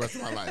thrown up for the rest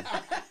of my life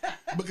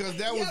because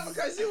that was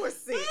because you were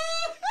sick.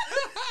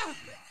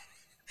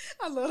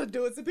 I love to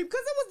do it to people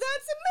because it was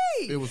done to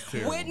me. It was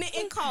terrible. Whitney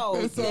and Cole.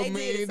 It's so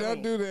mean.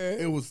 Don't do that.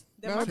 It was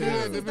don't do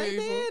that to they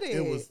people. did it.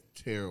 It was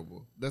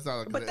terrible. That's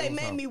all. But they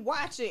made me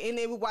watch it, and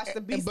then we watched the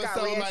B.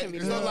 Scott reaction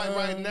video. So like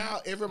right now,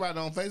 everybody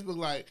on Facebook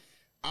like.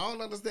 I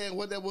don't understand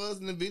what that was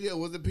in the video.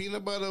 Was it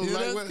peanut butter?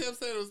 Yeah, like, kept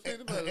saying it was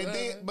peanut butter. And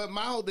then, but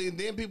my whole thing,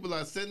 then people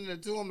are sending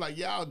it to him like,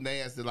 y'all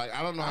nasty. Like,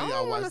 I don't know how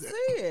y'all watch that. I don't want to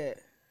see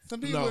it. Some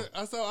people,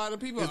 I saw all the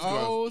people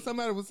old.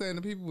 Somebody was saying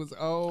the people was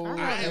old.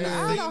 I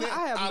haven't seen it.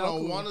 I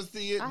don't want to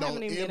see it. I don't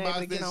haven't even been able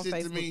to get on shit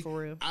Facebook to me. for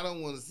real. I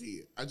don't want to see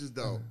it. I just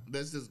don't.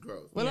 That's just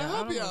gross. Well, I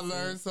hope y'all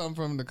learned something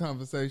from the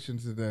conversation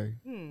today.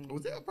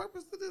 Was there a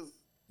purpose to this?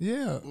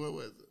 Yeah. What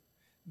was it?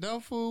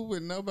 Don't fool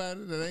with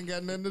nobody that ain't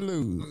got nothing to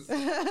lose.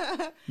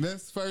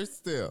 That's first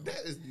step.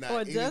 That is not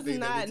or does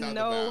not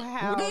know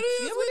how. Well, we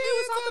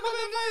talked about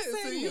that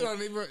first See, you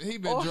don't even. He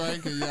been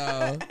drinking,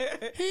 y'all.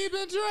 He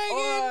been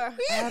drinking.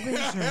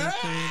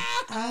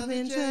 I've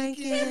been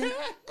drinking.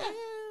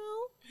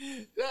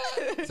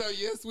 So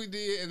yes, we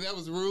did, and that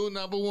was rule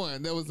number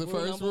 1. That was the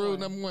first rule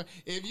number 1.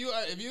 If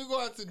you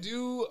go out to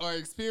do or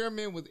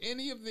experiment with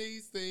any of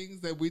these things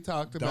that we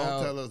talked about,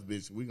 don't tell us,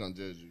 bitch. We gonna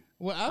judge you.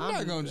 Well, I'm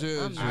not gonna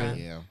judge you. I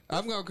am.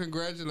 I'm gonna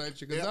congratulate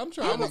you because I'm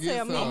trying to get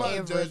some. I'm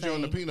gonna judge you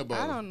on the peanut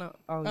butter. I don't know.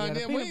 Oh yeah,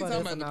 then we ain't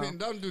talking about the peanut.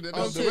 Don't do that.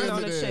 Don't do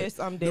on the chest.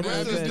 I'm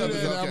definitely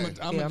judging.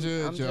 I'm gonna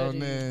judge you on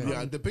that.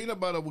 Yeah, the peanut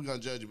butter we're gonna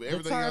judge you, but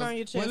everything else. On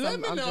your chest, well, let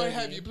me know.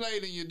 Have you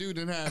played in your dude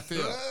and how it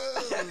felt?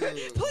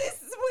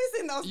 Please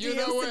send those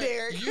DMs to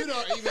Derek. You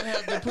don't even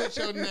have to put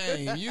your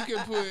name. You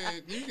can put.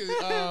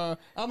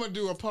 I'm gonna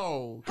do a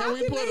poll. Can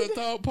we put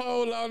a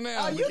poll on there?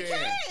 Oh, you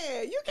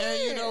can. You can.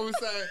 And you know what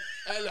I'm saying?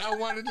 And I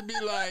want it to be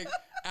like,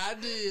 I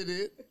did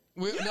it.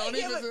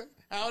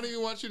 I don't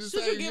even want you to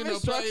say,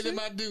 played in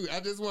my dude. I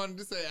just wanted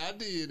to say, I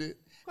did it.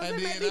 And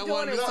then I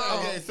wanted to say,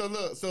 okay, so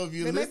look, so if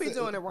you listen. They may be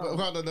doing it wrong.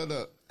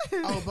 No.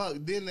 Oh,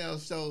 but then they'll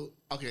show,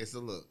 okay, so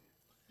look.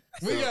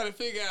 We got to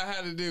figure out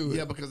how to do it.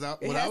 Yeah, because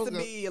it has to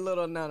be a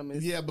little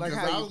anonymous. Yeah, because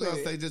I was going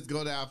to say just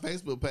go to our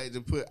Facebook page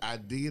and put I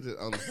did it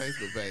on the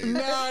Facebook page. No,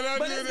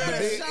 don't do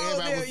that.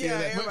 Everybody will see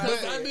that.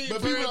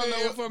 But people don't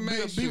know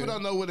information. People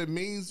don't know what it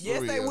means for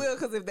yes, real. they will,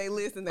 because if they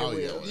listen, they will.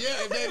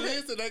 Yeah, if they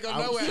listen, they going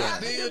to know what I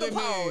did it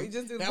means. You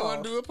just do the poll. I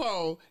want to do a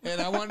poll,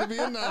 and I want to be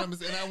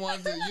anonymous, and I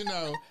want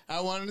to, I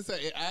wanted to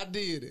say, I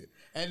did it.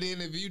 And then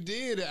if you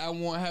did it, I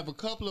want to have a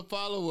couple of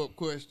follow-up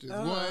questions.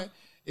 One,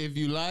 if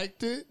you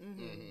liked it.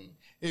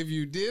 If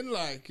you didn't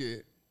like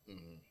it,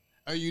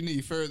 or you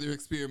need further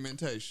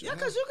experimentation. Yeah,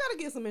 because you got to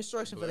get some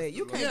instruction for that.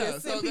 You can't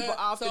just send people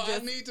off to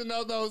just I need to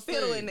know those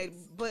fiddle things. in their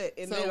butt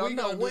and they don't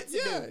know what to do.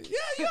 Yeah,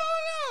 you don't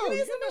know. You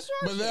need some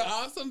instruction. But there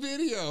are some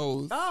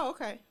videos. Oh,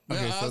 okay.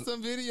 There are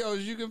some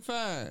videos you can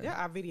find. There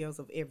are videos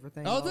of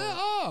everything. Oh, there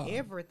are.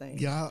 Everything.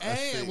 Yeah,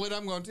 and what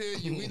I'm going to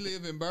tell you, we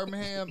live in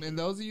Birmingham, and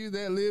those of you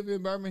that live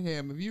in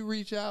Birmingham, if you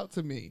reach out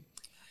to me,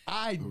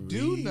 I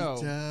do know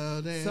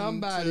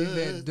somebody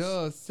that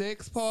does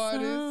sex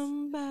parties.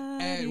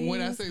 And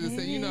when I say this,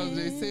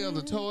 they sell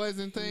the toys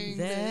and things.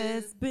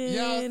 That's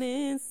been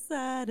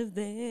inside of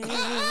them.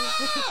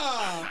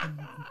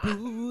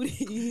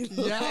 Booty.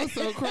 Y'all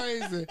so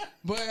crazy.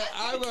 But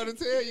I'm going to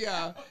tell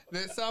y'all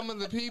that some of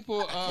the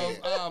people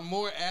of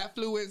more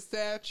affluent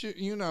stature,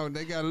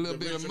 they got a little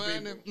bit of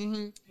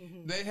money.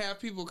 They have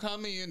people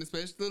come in,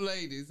 especially the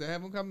ladies. They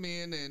have them come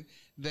in and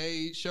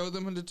they show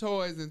them the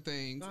toys and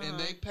things, and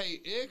they pay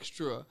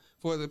extra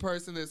for the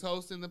person that's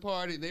hosting the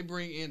party. They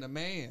bring in a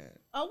man.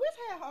 Oh,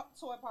 we've had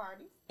toy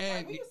parties.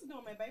 And we used to do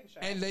them at baby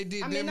showers. And they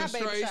did demonstrations. Not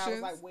baby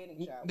showers, like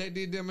wedding showers. They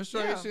did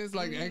demonstrations,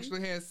 like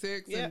actually had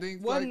sex and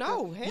things well, like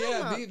no, that.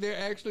 Hell no.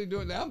 They're actually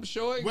doing that. I'm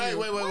showing Wait. you.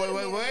 Wait.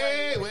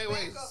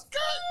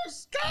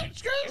 Skirt.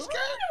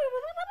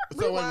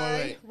 So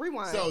wait.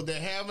 Rewind. So they're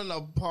having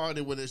a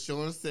party where they're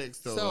showing sex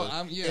toys.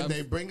 And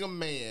they bring a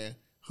man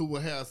who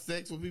will have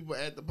sex with people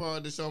at the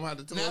party to show them how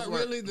to toys Not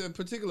work. really the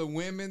particular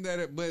women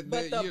but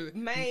the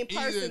main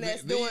person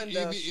that's doing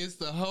it's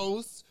the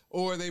host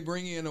or they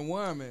bring in a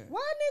woman.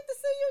 Well, I need to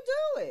see you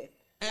do it.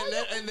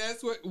 And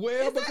that's what.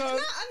 Well, Is that because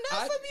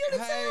not enough of you to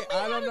tell me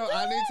I don't how to know. do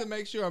I need it? to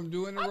make sure I'm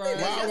doing it I right. think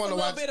that's I just wanna a little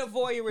watch- bit of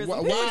voyeurism. Why-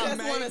 People why-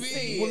 just want to maybe.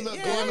 see Well, it. look,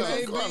 Yeah. Corner,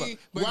 maybe, Corner.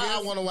 but Why I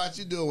guess- want to watch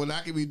you do it when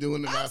I can be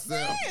doing it I'm myself?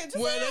 saying, just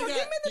Well, give they me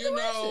got, the you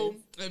know,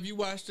 directions. if you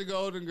watch the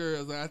Golden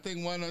Girls, I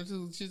think one or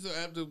two, she's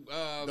after.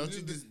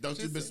 Don't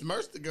you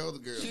besmirch the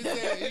Golden Girl? She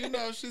said, you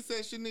know, she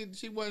said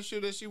she wasn't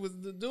sure that she was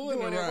doing it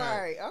Doing it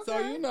right. right, So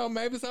okay. you know,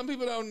 maybe some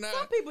people don't know.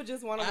 Some people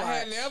just want to I watch.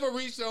 had never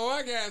reached an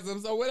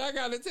orgasm, so what I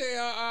got to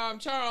tell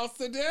Charles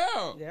to do?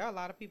 There are a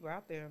lot of people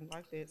out there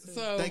like that too.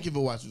 So Thank you for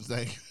watching.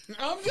 Thank you.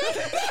 I'm just,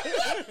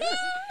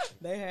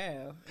 They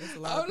have. It's a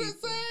lot I'm of just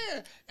people.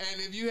 saying.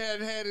 And if you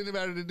hadn't had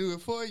anybody to do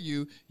it for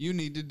you, you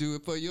need to do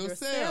it for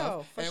yourself.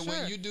 Yourself, for And sure.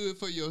 when you do it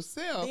for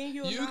yourself, Then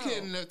you'll you know.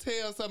 can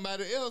tell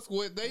somebody else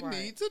what they Right.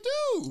 need to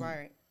do.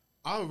 Right.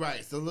 All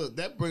right. So look,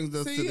 that brings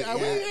us to See, the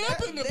we end.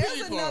 helping the There's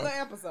people. another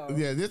episode.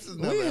 Yeah, this is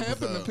another We episode.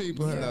 helping the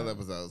people This is here. another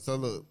episode. So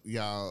look,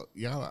 y'all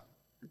are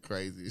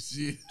crazy as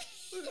shit.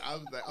 I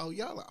was like, oh,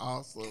 y'all are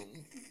awesome,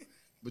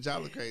 but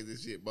y'all are crazy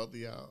as shit, both of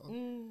y'all.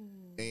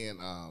 And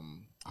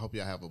I hope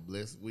y'all have a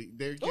blessed week.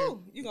 There,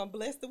 Ooh, you gonna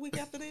bless the week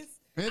after this?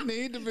 It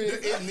need to be.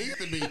 it needs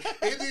to be.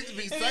 It needs to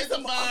be some-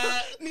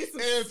 sanctified need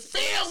some and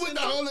filled with the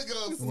Holy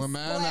Ghost. Well,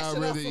 mine Splash it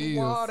up already some is.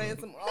 water and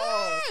some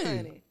oil, Hey!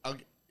 honey.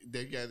 Okay,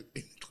 there you got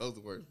it. Close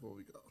the words before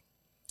we go.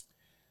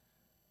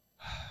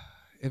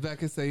 If I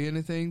could say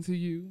anything to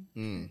you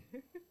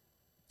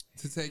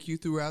to take you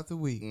throughout the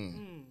week,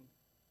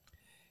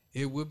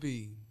 it would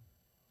be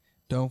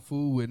don't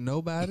fool with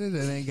nobody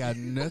that ain't got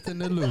nothing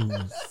to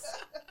lose.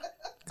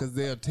 Because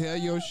they'll tear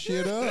your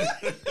shit up,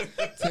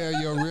 tear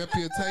your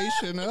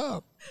reputation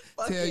up,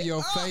 tear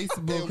your They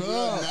Facebook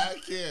will up,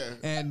 not care.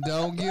 and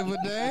don't give a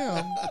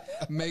damn.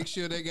 Make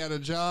sure they got a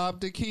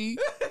job to keep.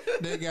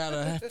 They got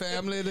a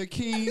family to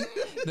keep.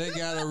 They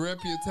got a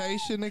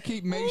reputation to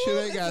keep. Make sure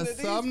they got Listen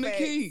to these something to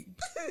facts. keep.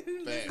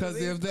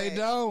 Because if they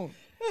don't,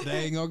 they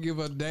ain't going to give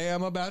a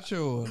damn about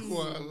yours.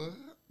 Koala,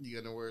 you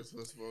got no words for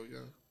us before we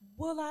go?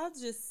 Well, I'll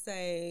just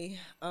say,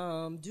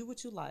 do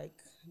what you like.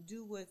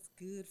 Do what's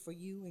good for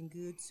you and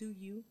good to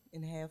you,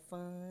 and have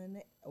fun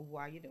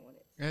while you're doing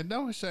it. And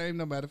don't shame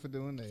nobody for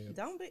doing that.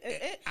 Don't be.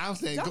 I'm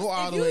saying don't- go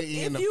all if the you-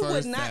 way in the If you first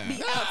would not time.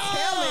 be out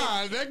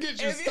telling, That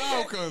gets you if you-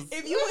 stalkers.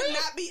 if you would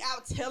not be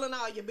out telling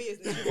all your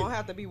business, you won't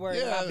have to be worried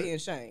Yeah. about being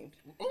shamed.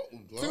 Oh,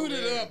 Toot it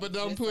glory. up, but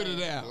don't Just put it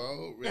saying. out.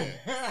 Glory.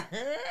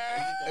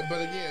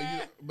 But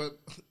again, but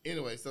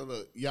anyway, so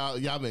look,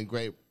 y'all been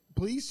great.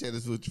 Please share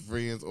this with your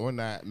friends or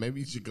not. Maybe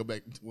you should go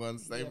back to one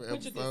Yeah, favorite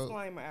put your episode.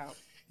 disclaimer out,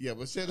 Yeah,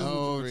 but share this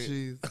Oh, with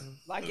your friends.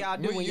 jeez. like y'all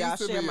do when We y'all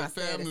used to share be my a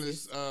family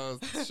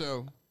statuses.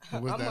 show.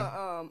 What's that?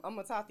 I'm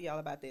gonna talk to y'all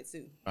about that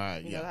too. All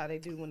right, You know yeah. how they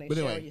do when they But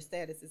share anyway. your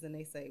statuses and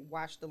they say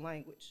watch the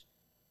language.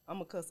 I'm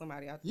gonna cut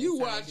somebody out. You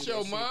next time they watch do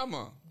your that shit.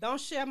 mama.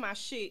 Don't share my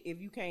shit if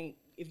you can't.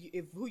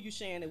 If who you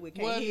sharing it with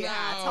can't Well, hear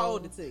how I no.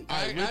 told it to you. All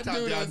right, we'll I talk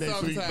do to y'all that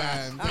next week.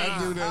 Bye. sometimes. I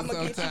do that I'ma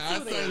get you sometimes. I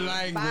too say then.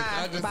 language. Bye.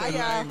 I just Bye, say y'all.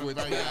 language.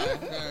 Bye, y'all.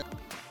 Bye.